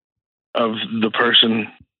 of the person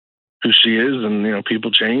who she is, and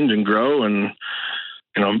people change and grow, and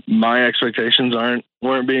my expectations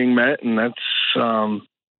weren't being met, and that's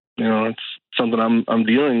it's something I'm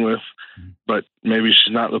dealing with. But maybe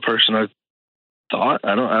she's not the person I thought.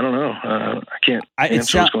 I don't know. I can't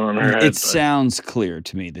answer what's going on in her head. It sounds clear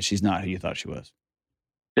to me that she's not who you thought she was.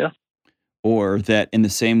 Yeah. Or that in the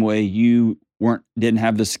same way you didn't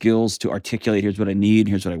have the skills to articulate, here's what I need,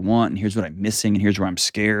 here's what I want, and here's what I'm missing, and here's where I'm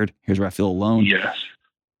scared, here's where I feel alone. Yes.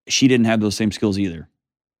 She didn't have those same skills either.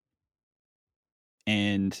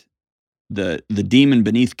 And the demon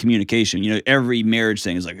beneath communication, every marriage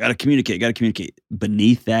thing is like, gotta communicate.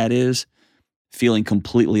 Beneath that is feeling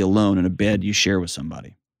completely alone in a bed you share with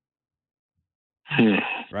somebody.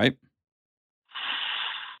 Right?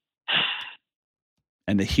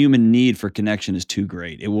 And the human need for connection is too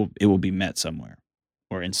great. It will be met somewhere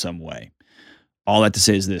or in some way. All that to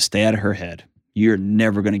say is this: stay out of her head. You're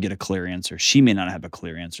never going to get a clear answer. She may not have a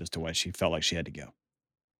clear answer as to why she felt like she had to go.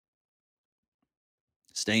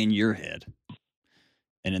 Stay in your head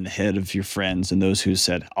and in the head of your friends and those who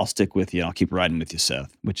said, I'll stick with you. I'll keep riding with you,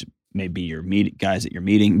 Seth, which may be your guys at your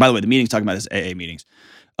meeting. By the way, the meeting's talking about is AA meetings.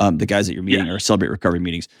 The guys at your meeting or Celebrate Recovery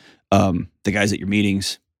meetings. The guys at your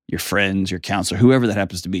meetings, your friends, your counselor, whoever that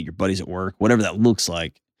happens to be, your buddies at work, whatever that looks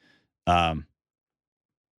like,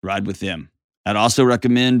 ride with them. I'd also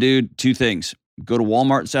recommend, dude, 2 things. Go to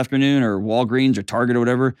Walmart this afternoon or Walgreens or Target or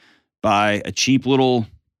whatever, buy a cheap little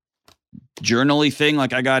journal-y thing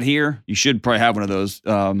like I got here. You should probably have one of those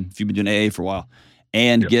if you've been doing AA for a while.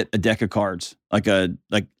 And get a deck of cards, like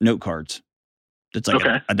note cards. That's like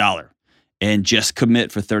 $1. And just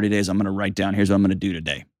commit for 30 days. I'm going to write down, here's what I'm going to do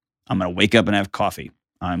today. I'm going to wake up and have coffee.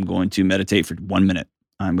 I'm going to meditate for 1 minute.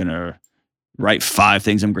 I'm going to write 5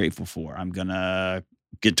 things I'm grateful for. I'm going to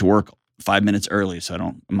get to work 5 minutes early so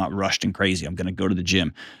I'm not rushed and crazy. I'm going to go to the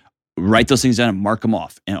gym. Write those things down and mark them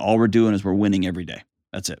off. And all we're doing is we're winning every day.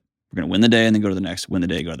 That's it. We're going to win the day and then go to the next, win the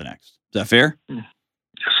day, go to the next. Is that fair? Yes,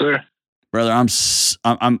 sir. Brother,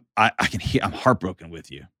 I can hear, I'm heartbroken with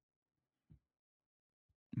you.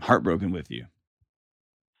 I'm heartbroken with you.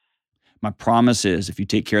 My promise is if you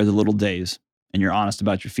take care of the little days and you're honest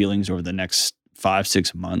about your feelings over the next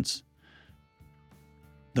 5-6 months,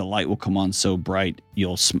 the light will come on so bright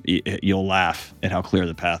you'll laugh at how clear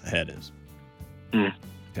the path ahead is.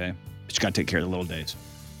 Okay? But you got to take care of the little days.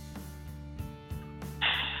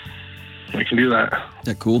 We can do that. Is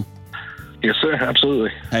that cool? Yes, sir.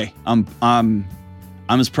 Absolutely. Hey, I'm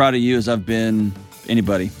as proud of you as I've been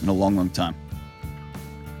anybody in a long, long time.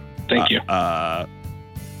 Thank you.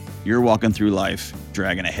 You're walking through life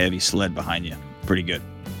dragging a heavy sled behind you. Pretty good.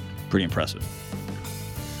 Pretty impressive.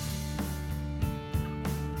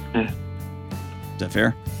 Is that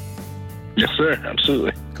fair? Yes, sir.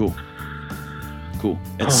 Absolutely. Cool.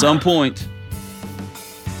 At some point,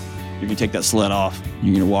 you're going to take that sled off.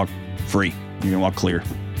 You're going to walk free. You're going to walk clear.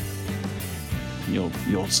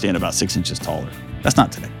 You'll stand about 6 inches taller. That's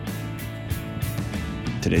not today.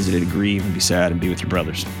 Today's the day to grieve and be sad and be with your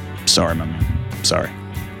brothers. Sorry, my man. Sorry.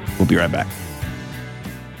 We'll be right back.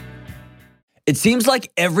 It seems like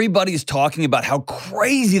everybody's talking about how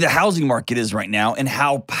crazy the housing market is right now and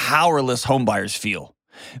how powerless homebuyers feel.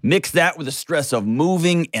 Mix that with the stress of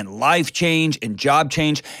moving and life change and job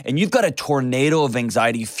change, and you've got a tornado of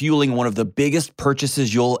anxiety fueling one of the biggest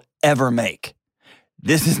purchases you'll ever make.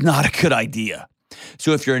 This is not a good idea.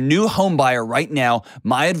 So if you're a new home buyer right now,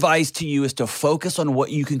 my advice to you is to focus on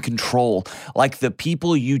what you can control, like the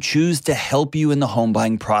people you choose to help you in the home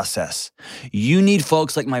buying process. You need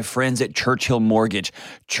folks like my friends at Churchill Mortgage.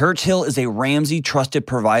 Churchill is a Ramsey trusted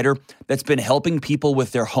provider that's been helping people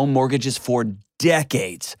with their home mortgages for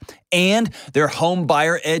decades. And their Home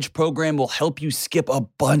Buyer Edge program will help you skip a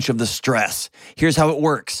bunch of the stress. Here's how it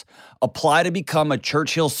works. Apply to become a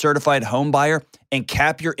Churchill certified home buyer and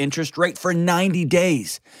cap your interest rate for 90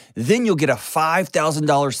 days. Then you'll get a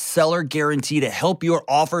 $5,000 seller guarantee to help your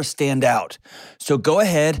offer stand out. So go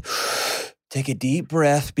ahead, take a deep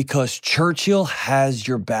breath because Churchill has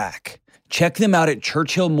your back. Check them out at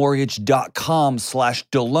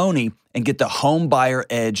churchillmortgage.com/Deloney and get the Home Buyer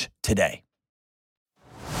Edge today.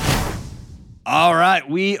 All right,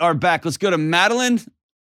 we are back. Let's go to Madeline.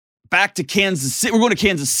 Back to Kansas City. We're going to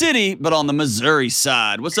Kansas City, but on the Missouri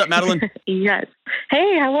side. What's up, Madeline? Yes.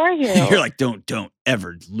 Hey, how are you? You're like, don't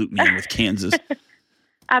ever loop me in with Kansas.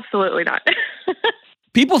 Absolutely not.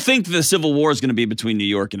 People think the Civil War is going to be between New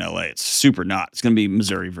York and LA. It's super not. It's going to be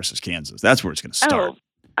Missouri versus Kansas. That's where it's going to start.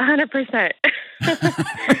 Oh, 100%.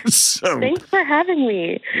 So, thanks for having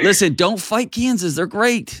me. Listen, don't fight Kansas. They're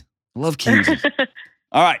great. I love Kansas.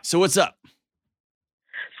 All right. So what's up?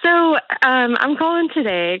 So I'm calling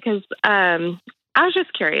today because I was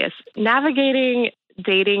just curious. Navigating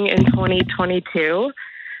dating in 2022,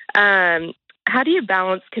 how do you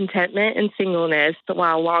balance contentment and singleness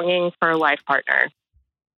while longing for a life partner?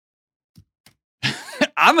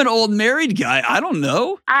 I'm an old married guy. I don't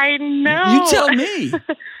know. I know. You tell me.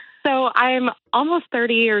 So I'm almost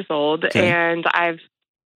 30 years old, and I've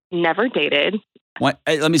never dated. What?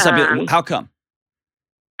 Hey, let me stop you. How come?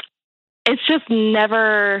 It's just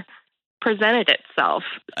never presented itself.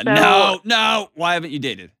 So, No. Why haven't you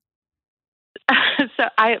dated? So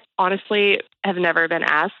I honestly have never been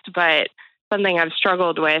asked, but something I've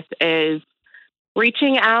struggled with is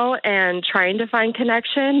reaching out and trying to find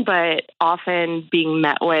connection, but often being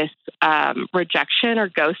met with rejection or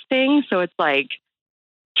ghosting. So it's like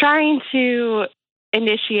trying to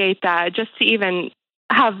initiate that just to even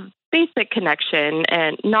have basic connection,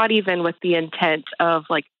 and not even with the intent of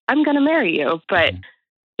like, I'm going to marry you, but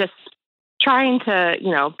just trying to,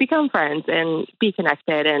 become friends and be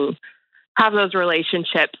connected and have those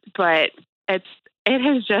relationships. But it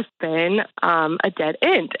has just been a dead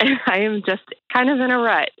end. And I am just kind of in a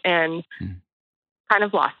rut and kind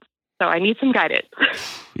of lost. So I need some guidance.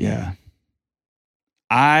 Yeah.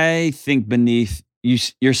 I think beneath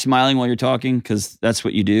you're smiling while you're talking because that's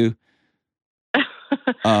what you do.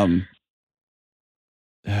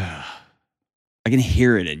 I can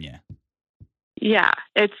hear it in you. Yeah,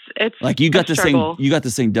 it's like you got this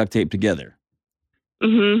thing duct taped together.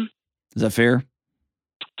 Mm-hmm. Is that fair?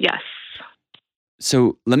 Yes.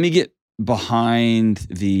 So let me get behind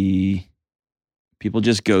the people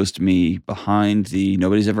just ghost me, behind the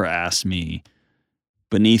nobody's ever asked me,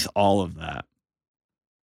 beneath all of that.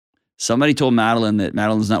 Somebody told Madeline that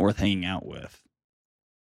Madeline's not worth hanging out with.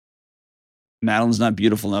 Madeline's not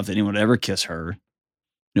beautiful enough that anyone would ever kiss her.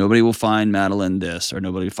 Nobody will find Madeline this, or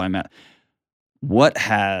nobody will find Matt.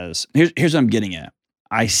 Here's what I'm getting at.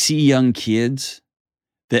 I see young kids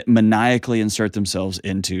that maniacally insert themselves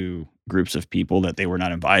into groups of people that they were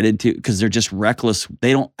not invited to because they're just reckless.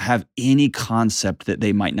 They don't have any concept that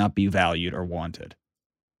they might not be valued or wanted.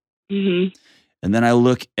 Mm-hmm. And then I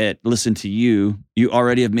listen to you. You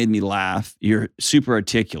already have made me laugh. You're super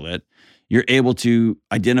articulate. You're able to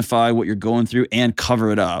identify what you're going through and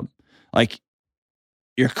cover it up. Like,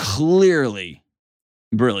 you're clearly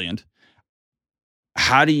brilliant.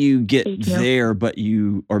 How do you get there, but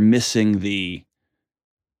you are missing the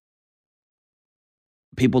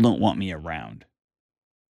people don't want me around?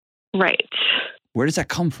 Right. Where does that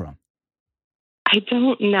come from? I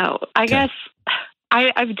don't know. I guess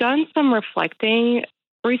I've done some reflecting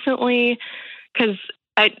recently because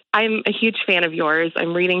I'm a huge fan of yours.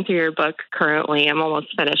 I'm reading through your book currently. I'm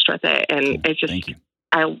almost finished with it, and it's just Thank you.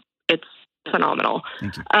 It's phenomenal.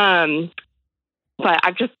 Thank you. But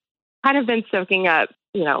I've just kind of been soaking up,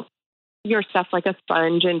 your stuff like a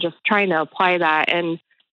sponge and just trying to apply that. And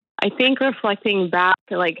I think reflecting back,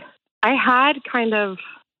 like I had kind of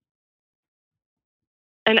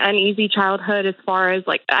an uneasy childhood as far as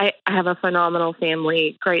like, I have a phenomenal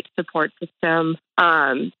family, great support system.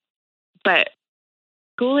 But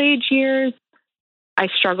school age years, I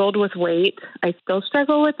struggled with weight. I still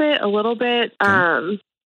struggle with it a little bit.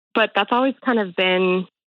 But that's always kind of been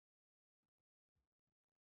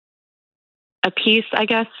a piece, I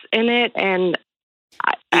guess, in it. And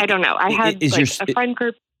I don't know. I had a friend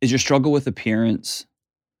group. Is your struggle with appearance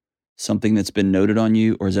something that's been noted on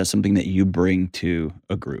you, or is that something that you bring to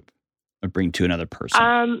a group or bring to another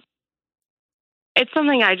person? It's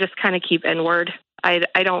something I just kind of keep inward. I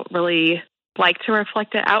don't really like to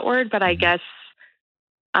reflect it outward, but I guess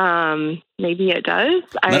maybe it does.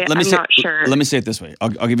 I'm not sure. Let me say it this way. I'll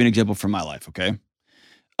give you an example from my life, okay?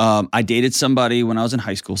 I dated somebody when I was in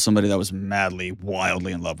high school, somebody that I was madly,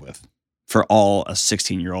 wildly in love with. For all a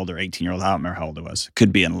 16-year-old or 18-year-old, I don't remember how old I was.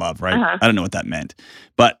 Could be in love, right? I don't know what that meant.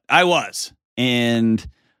 But I was. And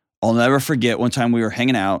I'll never forget one time we were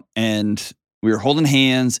hanging out and we were holding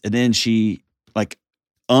hands, and then she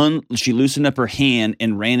she loosened up her hand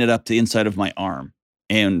and ran it up the inside of my arm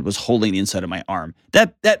and was holding the inside of my arm.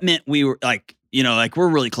 That meant we were we're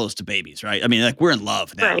really close to babies, right? I mean, like we're in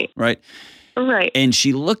love now, right? Right. And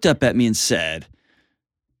she looked up at me and said,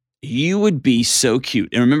 "You would be so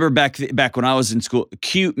cute." And remember back when I was in school,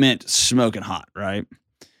 cute meant smoking hot, right?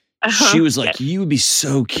 She was like, "You would be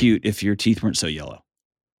so cute if your teeth weren't so yellow."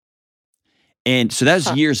 And so that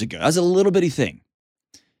was years ago. That was a little bitty thing.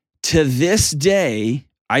 To this day,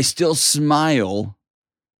 I still smile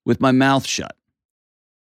with my mouth shut.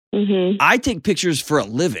 Mm-hmm. I take pictures for a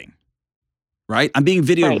living, right? I'm being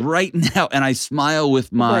videoed right now, and I smile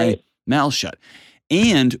with my mouth shut.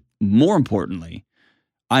 And more importantly,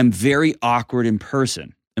 I'm very awkward in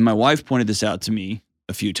person. And my wife pointed this out to me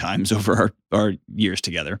a few times over our years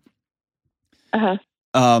together.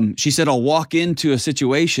 She said, I'll walk into a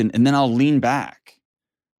situation and then I'll lean back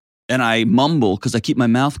and I mumble because I keep my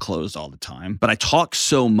mouth closed all the time. But I talk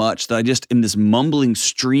so much that I just am this mumbling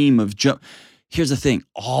stream of Here's the thing.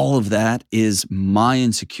 All of that is my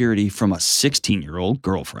insecurity from a 16-year-old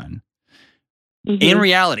girlfriend. Mm-hmm. In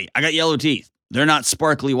reality, I got yellow teeth. They're not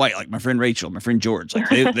sparkly white like my friend Rachel, my friend George.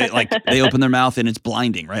 Like they open their mouth and it's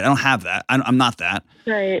blinding, right? I don't have that. I'm not that.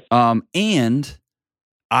 Right. And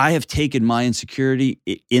I have taken my insecurity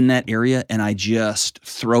in that area and I just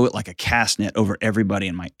throw it like a cast net over everybody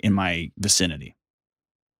in my vicinity.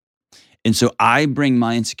 And so I bring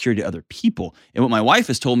my insecurity to other people. And what my wife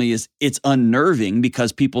has told me is it's unnerving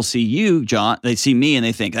because people see you, John, they see me and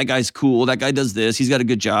they think that guy's cool. That guy does this. He's got a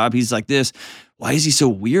good job. He's like this. Why is he so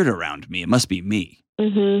weird around me? It must be me.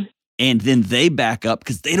 Mm-hmm. And then they back up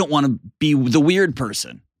because they don't want to be the weird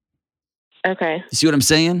person. Okay. You see what I'm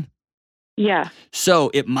saying? Yeah.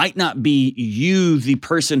 So it might not be you, the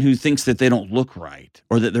person who thinks that they don't look right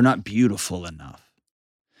or that they're not beautiful enough.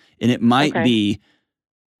 And it might be,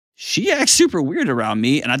 she acts super weird around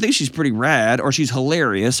me and I think she's pretty rad or she's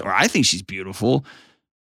hilarious or I think she's beautiful,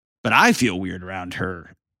 but I feel weird around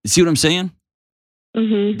her. You see what I'm saying?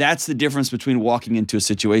 Mm-hmm. That's the difference between walking into a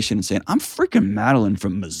situation and saying, I'm freaking Madeline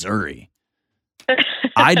from Missouri.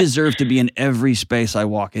 I deserve to be in every space I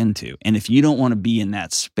walk into. And if you don't want to be in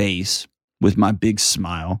that space with my big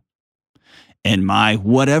smile and my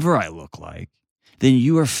whatever I look like, then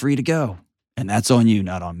you are free to go. And that's on you,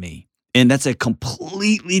 not on me. And that's a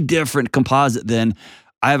completely different composite than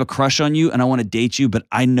I have a crush on you and I want to date you, but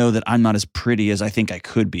I know that I'm not as pretty as I think I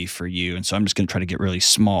could be for you. And so I'm just going to try to get really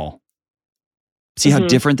small. See how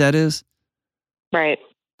different that is? Right.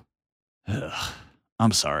 Ugh,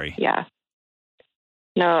 I'm sorry. Yeah.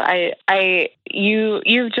 No,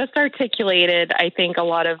 you've just articulated, I think, a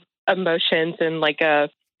lot of emotions and like a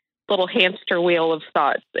little hamster wheel of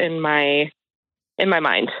thoughts in my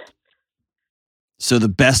mind. So the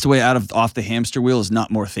best way off the hamster wheel is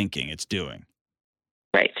not more thinking, it's doing.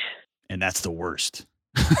 Right. And that's the worst.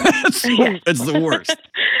 It's the worst.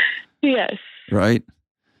 Yes. Right.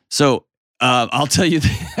 So I'll tell you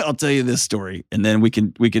this story, and then we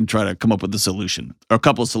can try to come up with a solution or a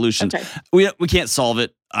couple of solutions. Okay. We can't solve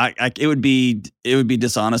it. It would be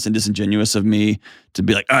dishonest and disingenuous of me to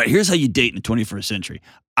be like, all right, here's how you date in the 21st century.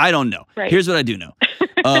 I don't know. Right. Here's what I do know.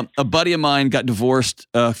 A buddy of mine got divorced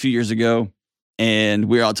a few years ago, and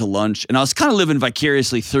we were out to lunch, and I was kind of living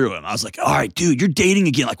vicariously through him. I was like, all right, dude, you're dating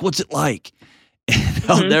again. Like, what's it like? And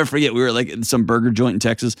I'll never forget. We were like in some burger joint in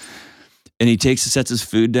Texas, and he sets his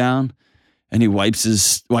food down. And he wipes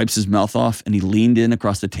his mouth off and he leaned in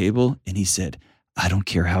across the table and he said, I don't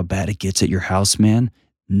care how bad it gets at your house, man.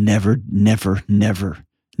 Never, never, never,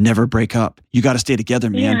 never break up. You got to stay together,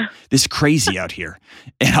 man. Yeah. This is crazy out here.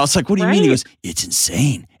 And I was like, what do you mean? He goes, it's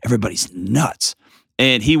insane. Everybody's nuts.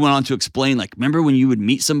 And he went on to explain, like, remember when you would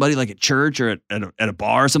meet somebody like at church or at a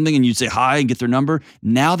bar or something and you'd say hi and get their number?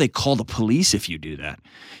 Now they call the police if you do that.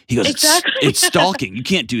 He goes, exactly. it's stalking. You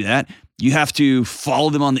can't do that. You have to follow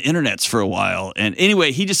them on the internets for a while. And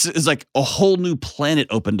anyway, he just is like a whole new planet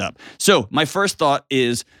opened up. So my first thought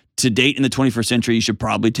is, to date in the 21st century, you should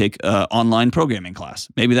probably take an online programming class.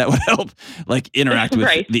 Maybe that would help, like, interact with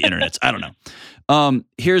Right. the internets. I don't know.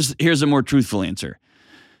 Here's a more truthful answer.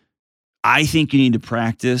 I think you need to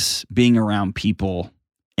practice being around people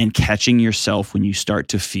and catching yourself when you start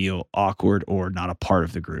to feel awkward or not a part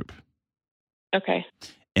of the group. Okay.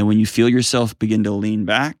 And when you feel yourself begin to lean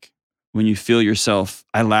back, when you feel yourself,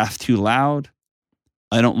 I laugh too loud,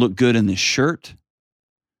 I don't look good in this shirt,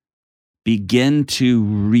 begin to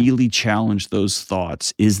really challenge those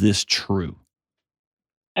thoughts. Is this true?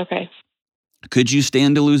 Okay. Could you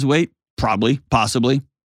stand to lose weight? Probably, possibly.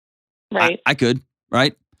 Right. I could,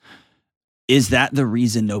 right? Is that the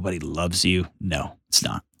reason nobody loves you? No, it's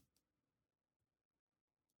not.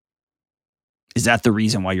 Is that the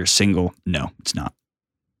reason why you're single? No, it's not.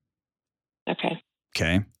 Okay.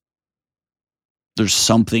 Okay. There's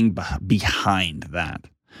something behind that.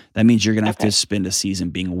 That means you're going to have Okay. to spend a season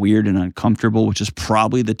being weird and uncomfortable, which is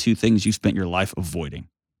probably the two things you spent your life avoiding.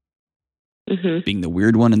 hmm Being the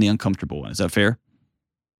weird one and the uncomfortable one. Is that fair?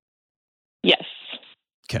 Yes.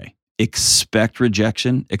 Okay. Expect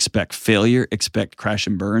rejection, expect failure, expect crash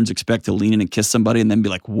and burns, expect to lean in and kiss somebody and then be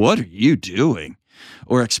like, what are you doing?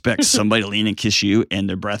 Or expect somebody to lean and kiss you and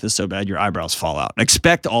their breath is so bad your eyebrows fall out.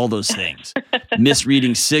 Expect all those things.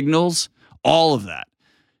 Misreading signals, all of that.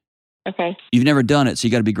 Okay. You've never done it, so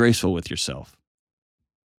you got to be graceful with yourself.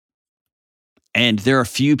 And there are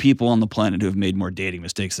few people on the planet who have made more dating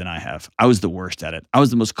mistakes than I have. I was the worst at it. I was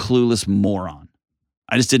the most clueless moron.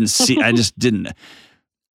 I just didn't.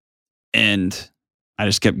 And I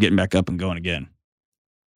just kept getting back up and going again.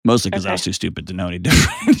 Mostly because I was too stupid to know any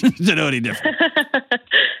different.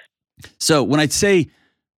 So when I say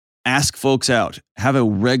ask folks out, have a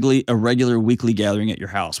regular weekly gathering at your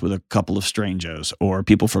house with a couple of strangers or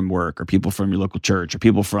people from work or people from your local church or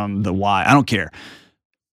people from the Y. I don't care.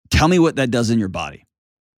 Tell me what that does in your body.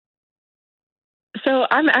 So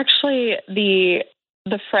I'm actually the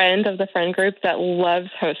friend of the friend group that loves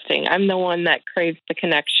hosting. I'm the one that craves the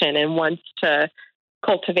connection and wants to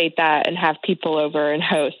cultivate that and have people over and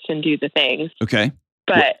host and do the things. Okay.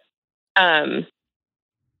 But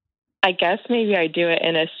I guess maybe I do it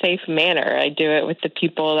in a safe manner. I do it with the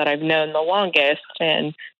people that I've known the longest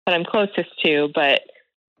and that I'm closest to. But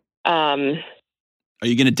are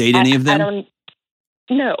you going to date any of them? I don't.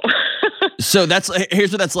 No. So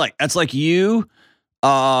here's what that's like. That's like you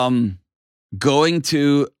going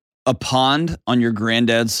to a pond on your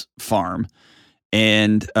granddad's farm,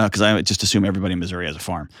 and because I just assume everybody in Missouri has a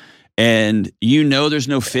farm, and you know there's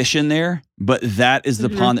no fish in there, but that is the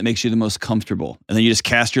pond that makes you the most comfortable. And then you just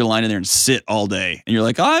cast your line in there and sit all day, and you're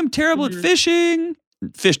like, I'm terrible at fishing.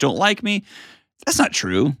 Fish don't like me. That's not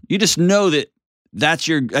true. You just know that's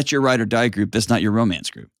your ride or die group. That's not your romance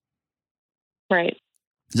group. Right.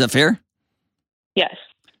 Is that fair? Yes.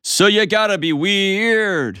 So you gotta be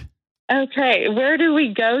weird. Okay. Where do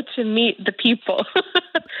we go to meet the people?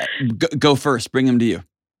 Go first. Bring them to you.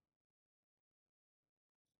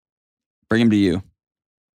 Bring them to you.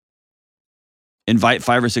 Invite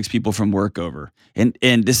 5 or 6 people from work over. And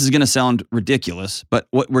this is going to sound ridiculous, but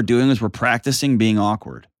what we're doing is we're practicing being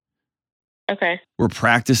awkward. Okay. We're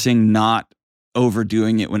practicing not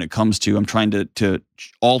overdoing it when it comes to I'm trying to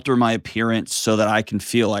alter my appearance so that I can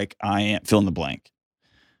feel like I am fill in the blank.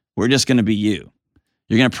 We're just going to be you.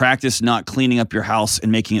 You're going to practice not cleaning up your house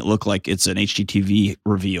and making it look like it's an HGTV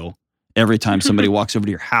reveal every time somebody walks over to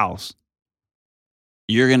your house.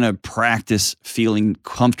 You're going to practice feeling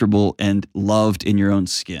comfortable and loved in your own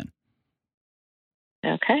skin.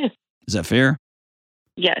 Okay. Is that fair?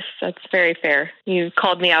 Yes, that's very fair. You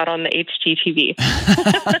called me out on the HGTV.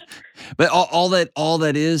 But all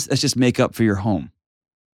that is, that's just makeup for your home.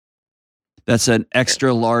 That's an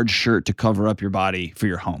extra large shirt to cover up your body for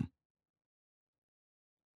your home.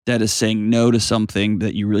 That is saying no to something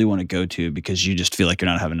that you really want to go to because you just feel like you're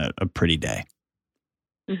not having a pretty day.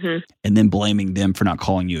 Mm-hmm. And then blaming them for not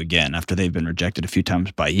calling you again after they've been rejected a few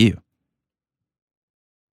times by you.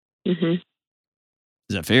 Mm-hmm.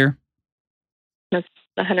 Is that fair? That's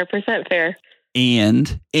 100% fair.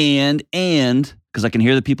 And, because I can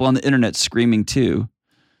hear the people on the internet screaming too,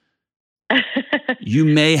 you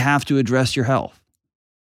may have to address your health.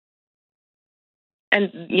 And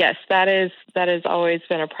yes, that has always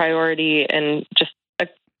been a priority and just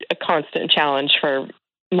a constant challenge for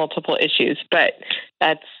multiple issues, but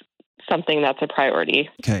that's something that's a priority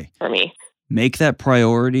for me. Make that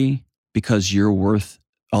priority because you're worth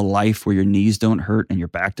a life where your knees don't hurt and your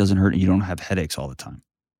back doesn't hurt and you don't have headaches all the time.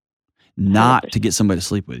 Not 100%. to get somebody to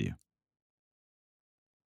sleep with you.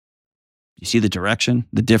 You see the direction,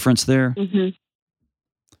 the difference there? Mm-hmm.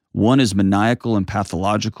 One is maniacal and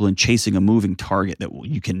pathological and chasing a moving target that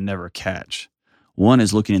you can never catch. One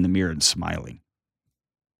is looking in the mirror and smiling.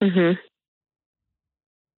 Mm-hmm.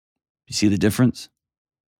 You see the difference?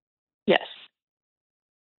 Yes.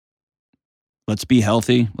 Let's be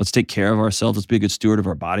healthy. Let's take care of ourselves. Let's be a good steward of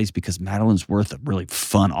our bodies because Madeline's worth a really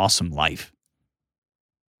fun, awesome life.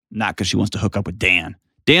 Not because she wants to hook up with Dan.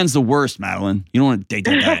 Dan's the worst, Madeline. You don't want to date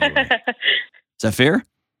that guy anyway. Is that fair?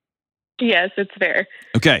 Yes, it's fair.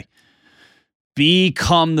 Okay.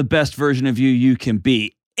 Become the best version of you can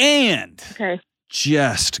be. And Okay.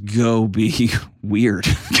 just go be weird.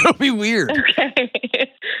 Go be weird. Okay.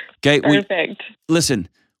 Okay. Perfect. Listen,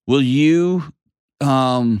 will you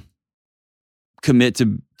commit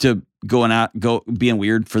to going out, being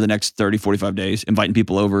weird for the next 30, 45 days, inviting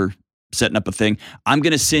people over, setting up a thing? I'm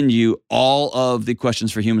going to send you all of the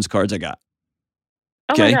Questions for Humans cards I got.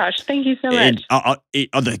 Oh Okay. my gosh. Thank you so much.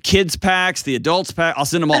 And the kids packs, the adults pack, I'll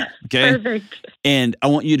send them all. Okay. Perfect. And I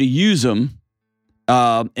want you to use them.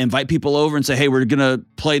 Invite people over and say, hey, we're going to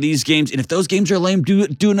play these games. And if those games are lame,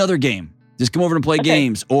 do another game. Just come over and play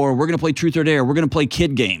games. Or we're going to play Truth or Dare. We're going to play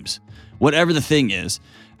kid games. Whatever the thing is.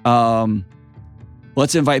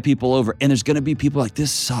 Let's invite people over. And there's going to be people like,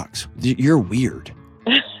 this sucks. You're weird.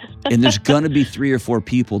 And there's going to be 3 or 4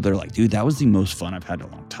 people that are like, dude, that was the most fun I've had in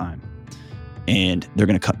a long time. And they're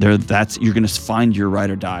going to cut there. You're going to find your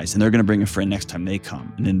ride or dies. And they're going to bring a friend next time they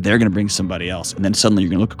come. And then they're going to bring somebody else. And then suddenly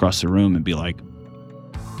you're going to look across the room and be like,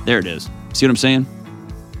 there it is. See what I'm saying?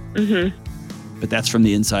 Mm-hmm. But that's from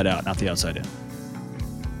the inside out, not the outside in.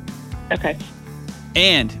 Okay.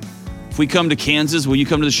 And if we come to Kansas, will you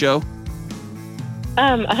come to the show?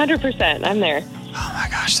 100%. I'm there. Oh my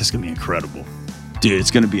gosh, that's going to be incredible. Dude,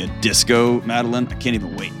 it's going to be a disco, Madeline. I can't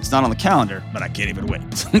even wait. It's not on the calendar, but I can't even wait.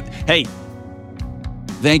 Hey,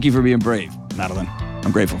 thank you for being brave, Madeline.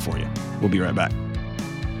 I'm grateful for you. We'll be right back.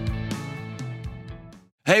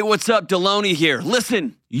 Hey, what's up? Deloney here.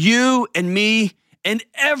 Listen, you and me and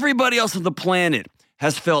everybody else on the planet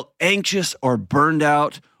has felt anxious or burned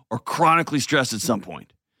out or chronically stressed at some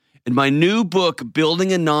point. In my new book,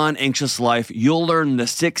 Building a Non-Anxious Life, you'll learn the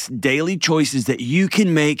 6 daily choices that you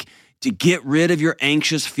can make to get rid of your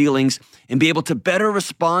anxious feelings and be able to better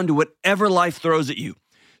respond to whatever life throws at you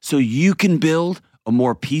so you can build a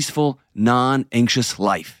more peaceful, non-anxious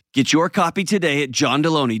life. Get your copy today at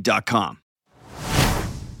johndeloney.com.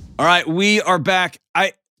 All right, we are back.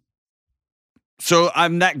 So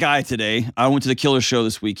I'm that guy today. I went to the Killers show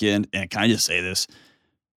this weekend, and can I just say this?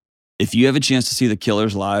 If you have a chance to see the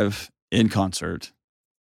Killers live in concert,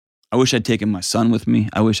 I wish I'd taken my son with me.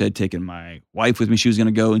 I wish I'd taken my wife with me. She was going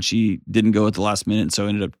to go, and she didn't go at the last minute, and so I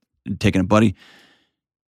ended up taking a buddy.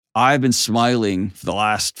 I've been smiling for the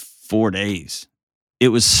last 4 days. It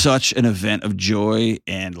was such an event of joy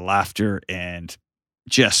and laughter and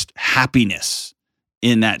just happiness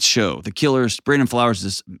in that show. The Killers, Brandon Flowers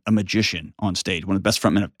is a magician on stage, one of the best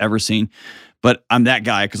frontmen I've ever seen. But I'm that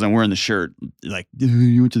guy because I'm wearing the shirt. Like,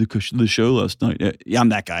 you went to the show last night. Yeah, I'm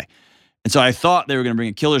that guy. And so I thought they were going to bring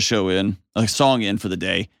a Killer show in, a song in for the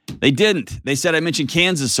day. They didn't. They said I mentioned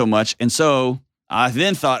Kansas so much. And so I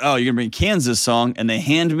then thought, oh, you're going to bring a Kansas song. And they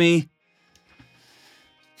hand me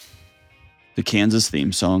the Kansas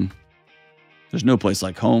theme song. There's no place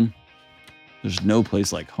like home. There's no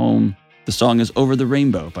place like home. The song is Over the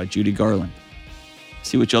Rainbow by Judy Garland.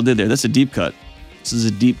 See what y'all did there? That's a deep cut. This is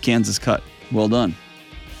a deep Kansas cut. Well done.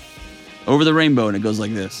 Over the rainbow, and it goes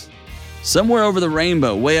like this. Somewhere over the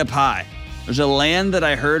rainbow, way up high, there's a land that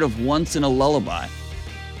I heard of once in a lullaby.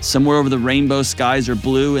 Somewhere over the rainbow, skies are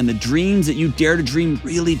blue, and the dreams that you dare to dream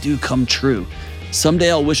really do come true.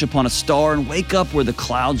 Someday I'll wish upon a star and wake up where the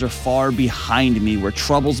clouds are far behind me, where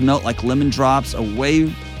troubles melt like lemon drops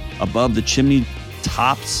away above the chimney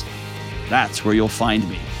tops. That's where you'll find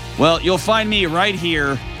me. Well, you'll find me right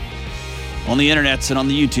here on the internets and on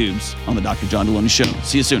the YouTubes on the Dr. John Deloney Show.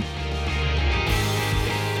 See you soon.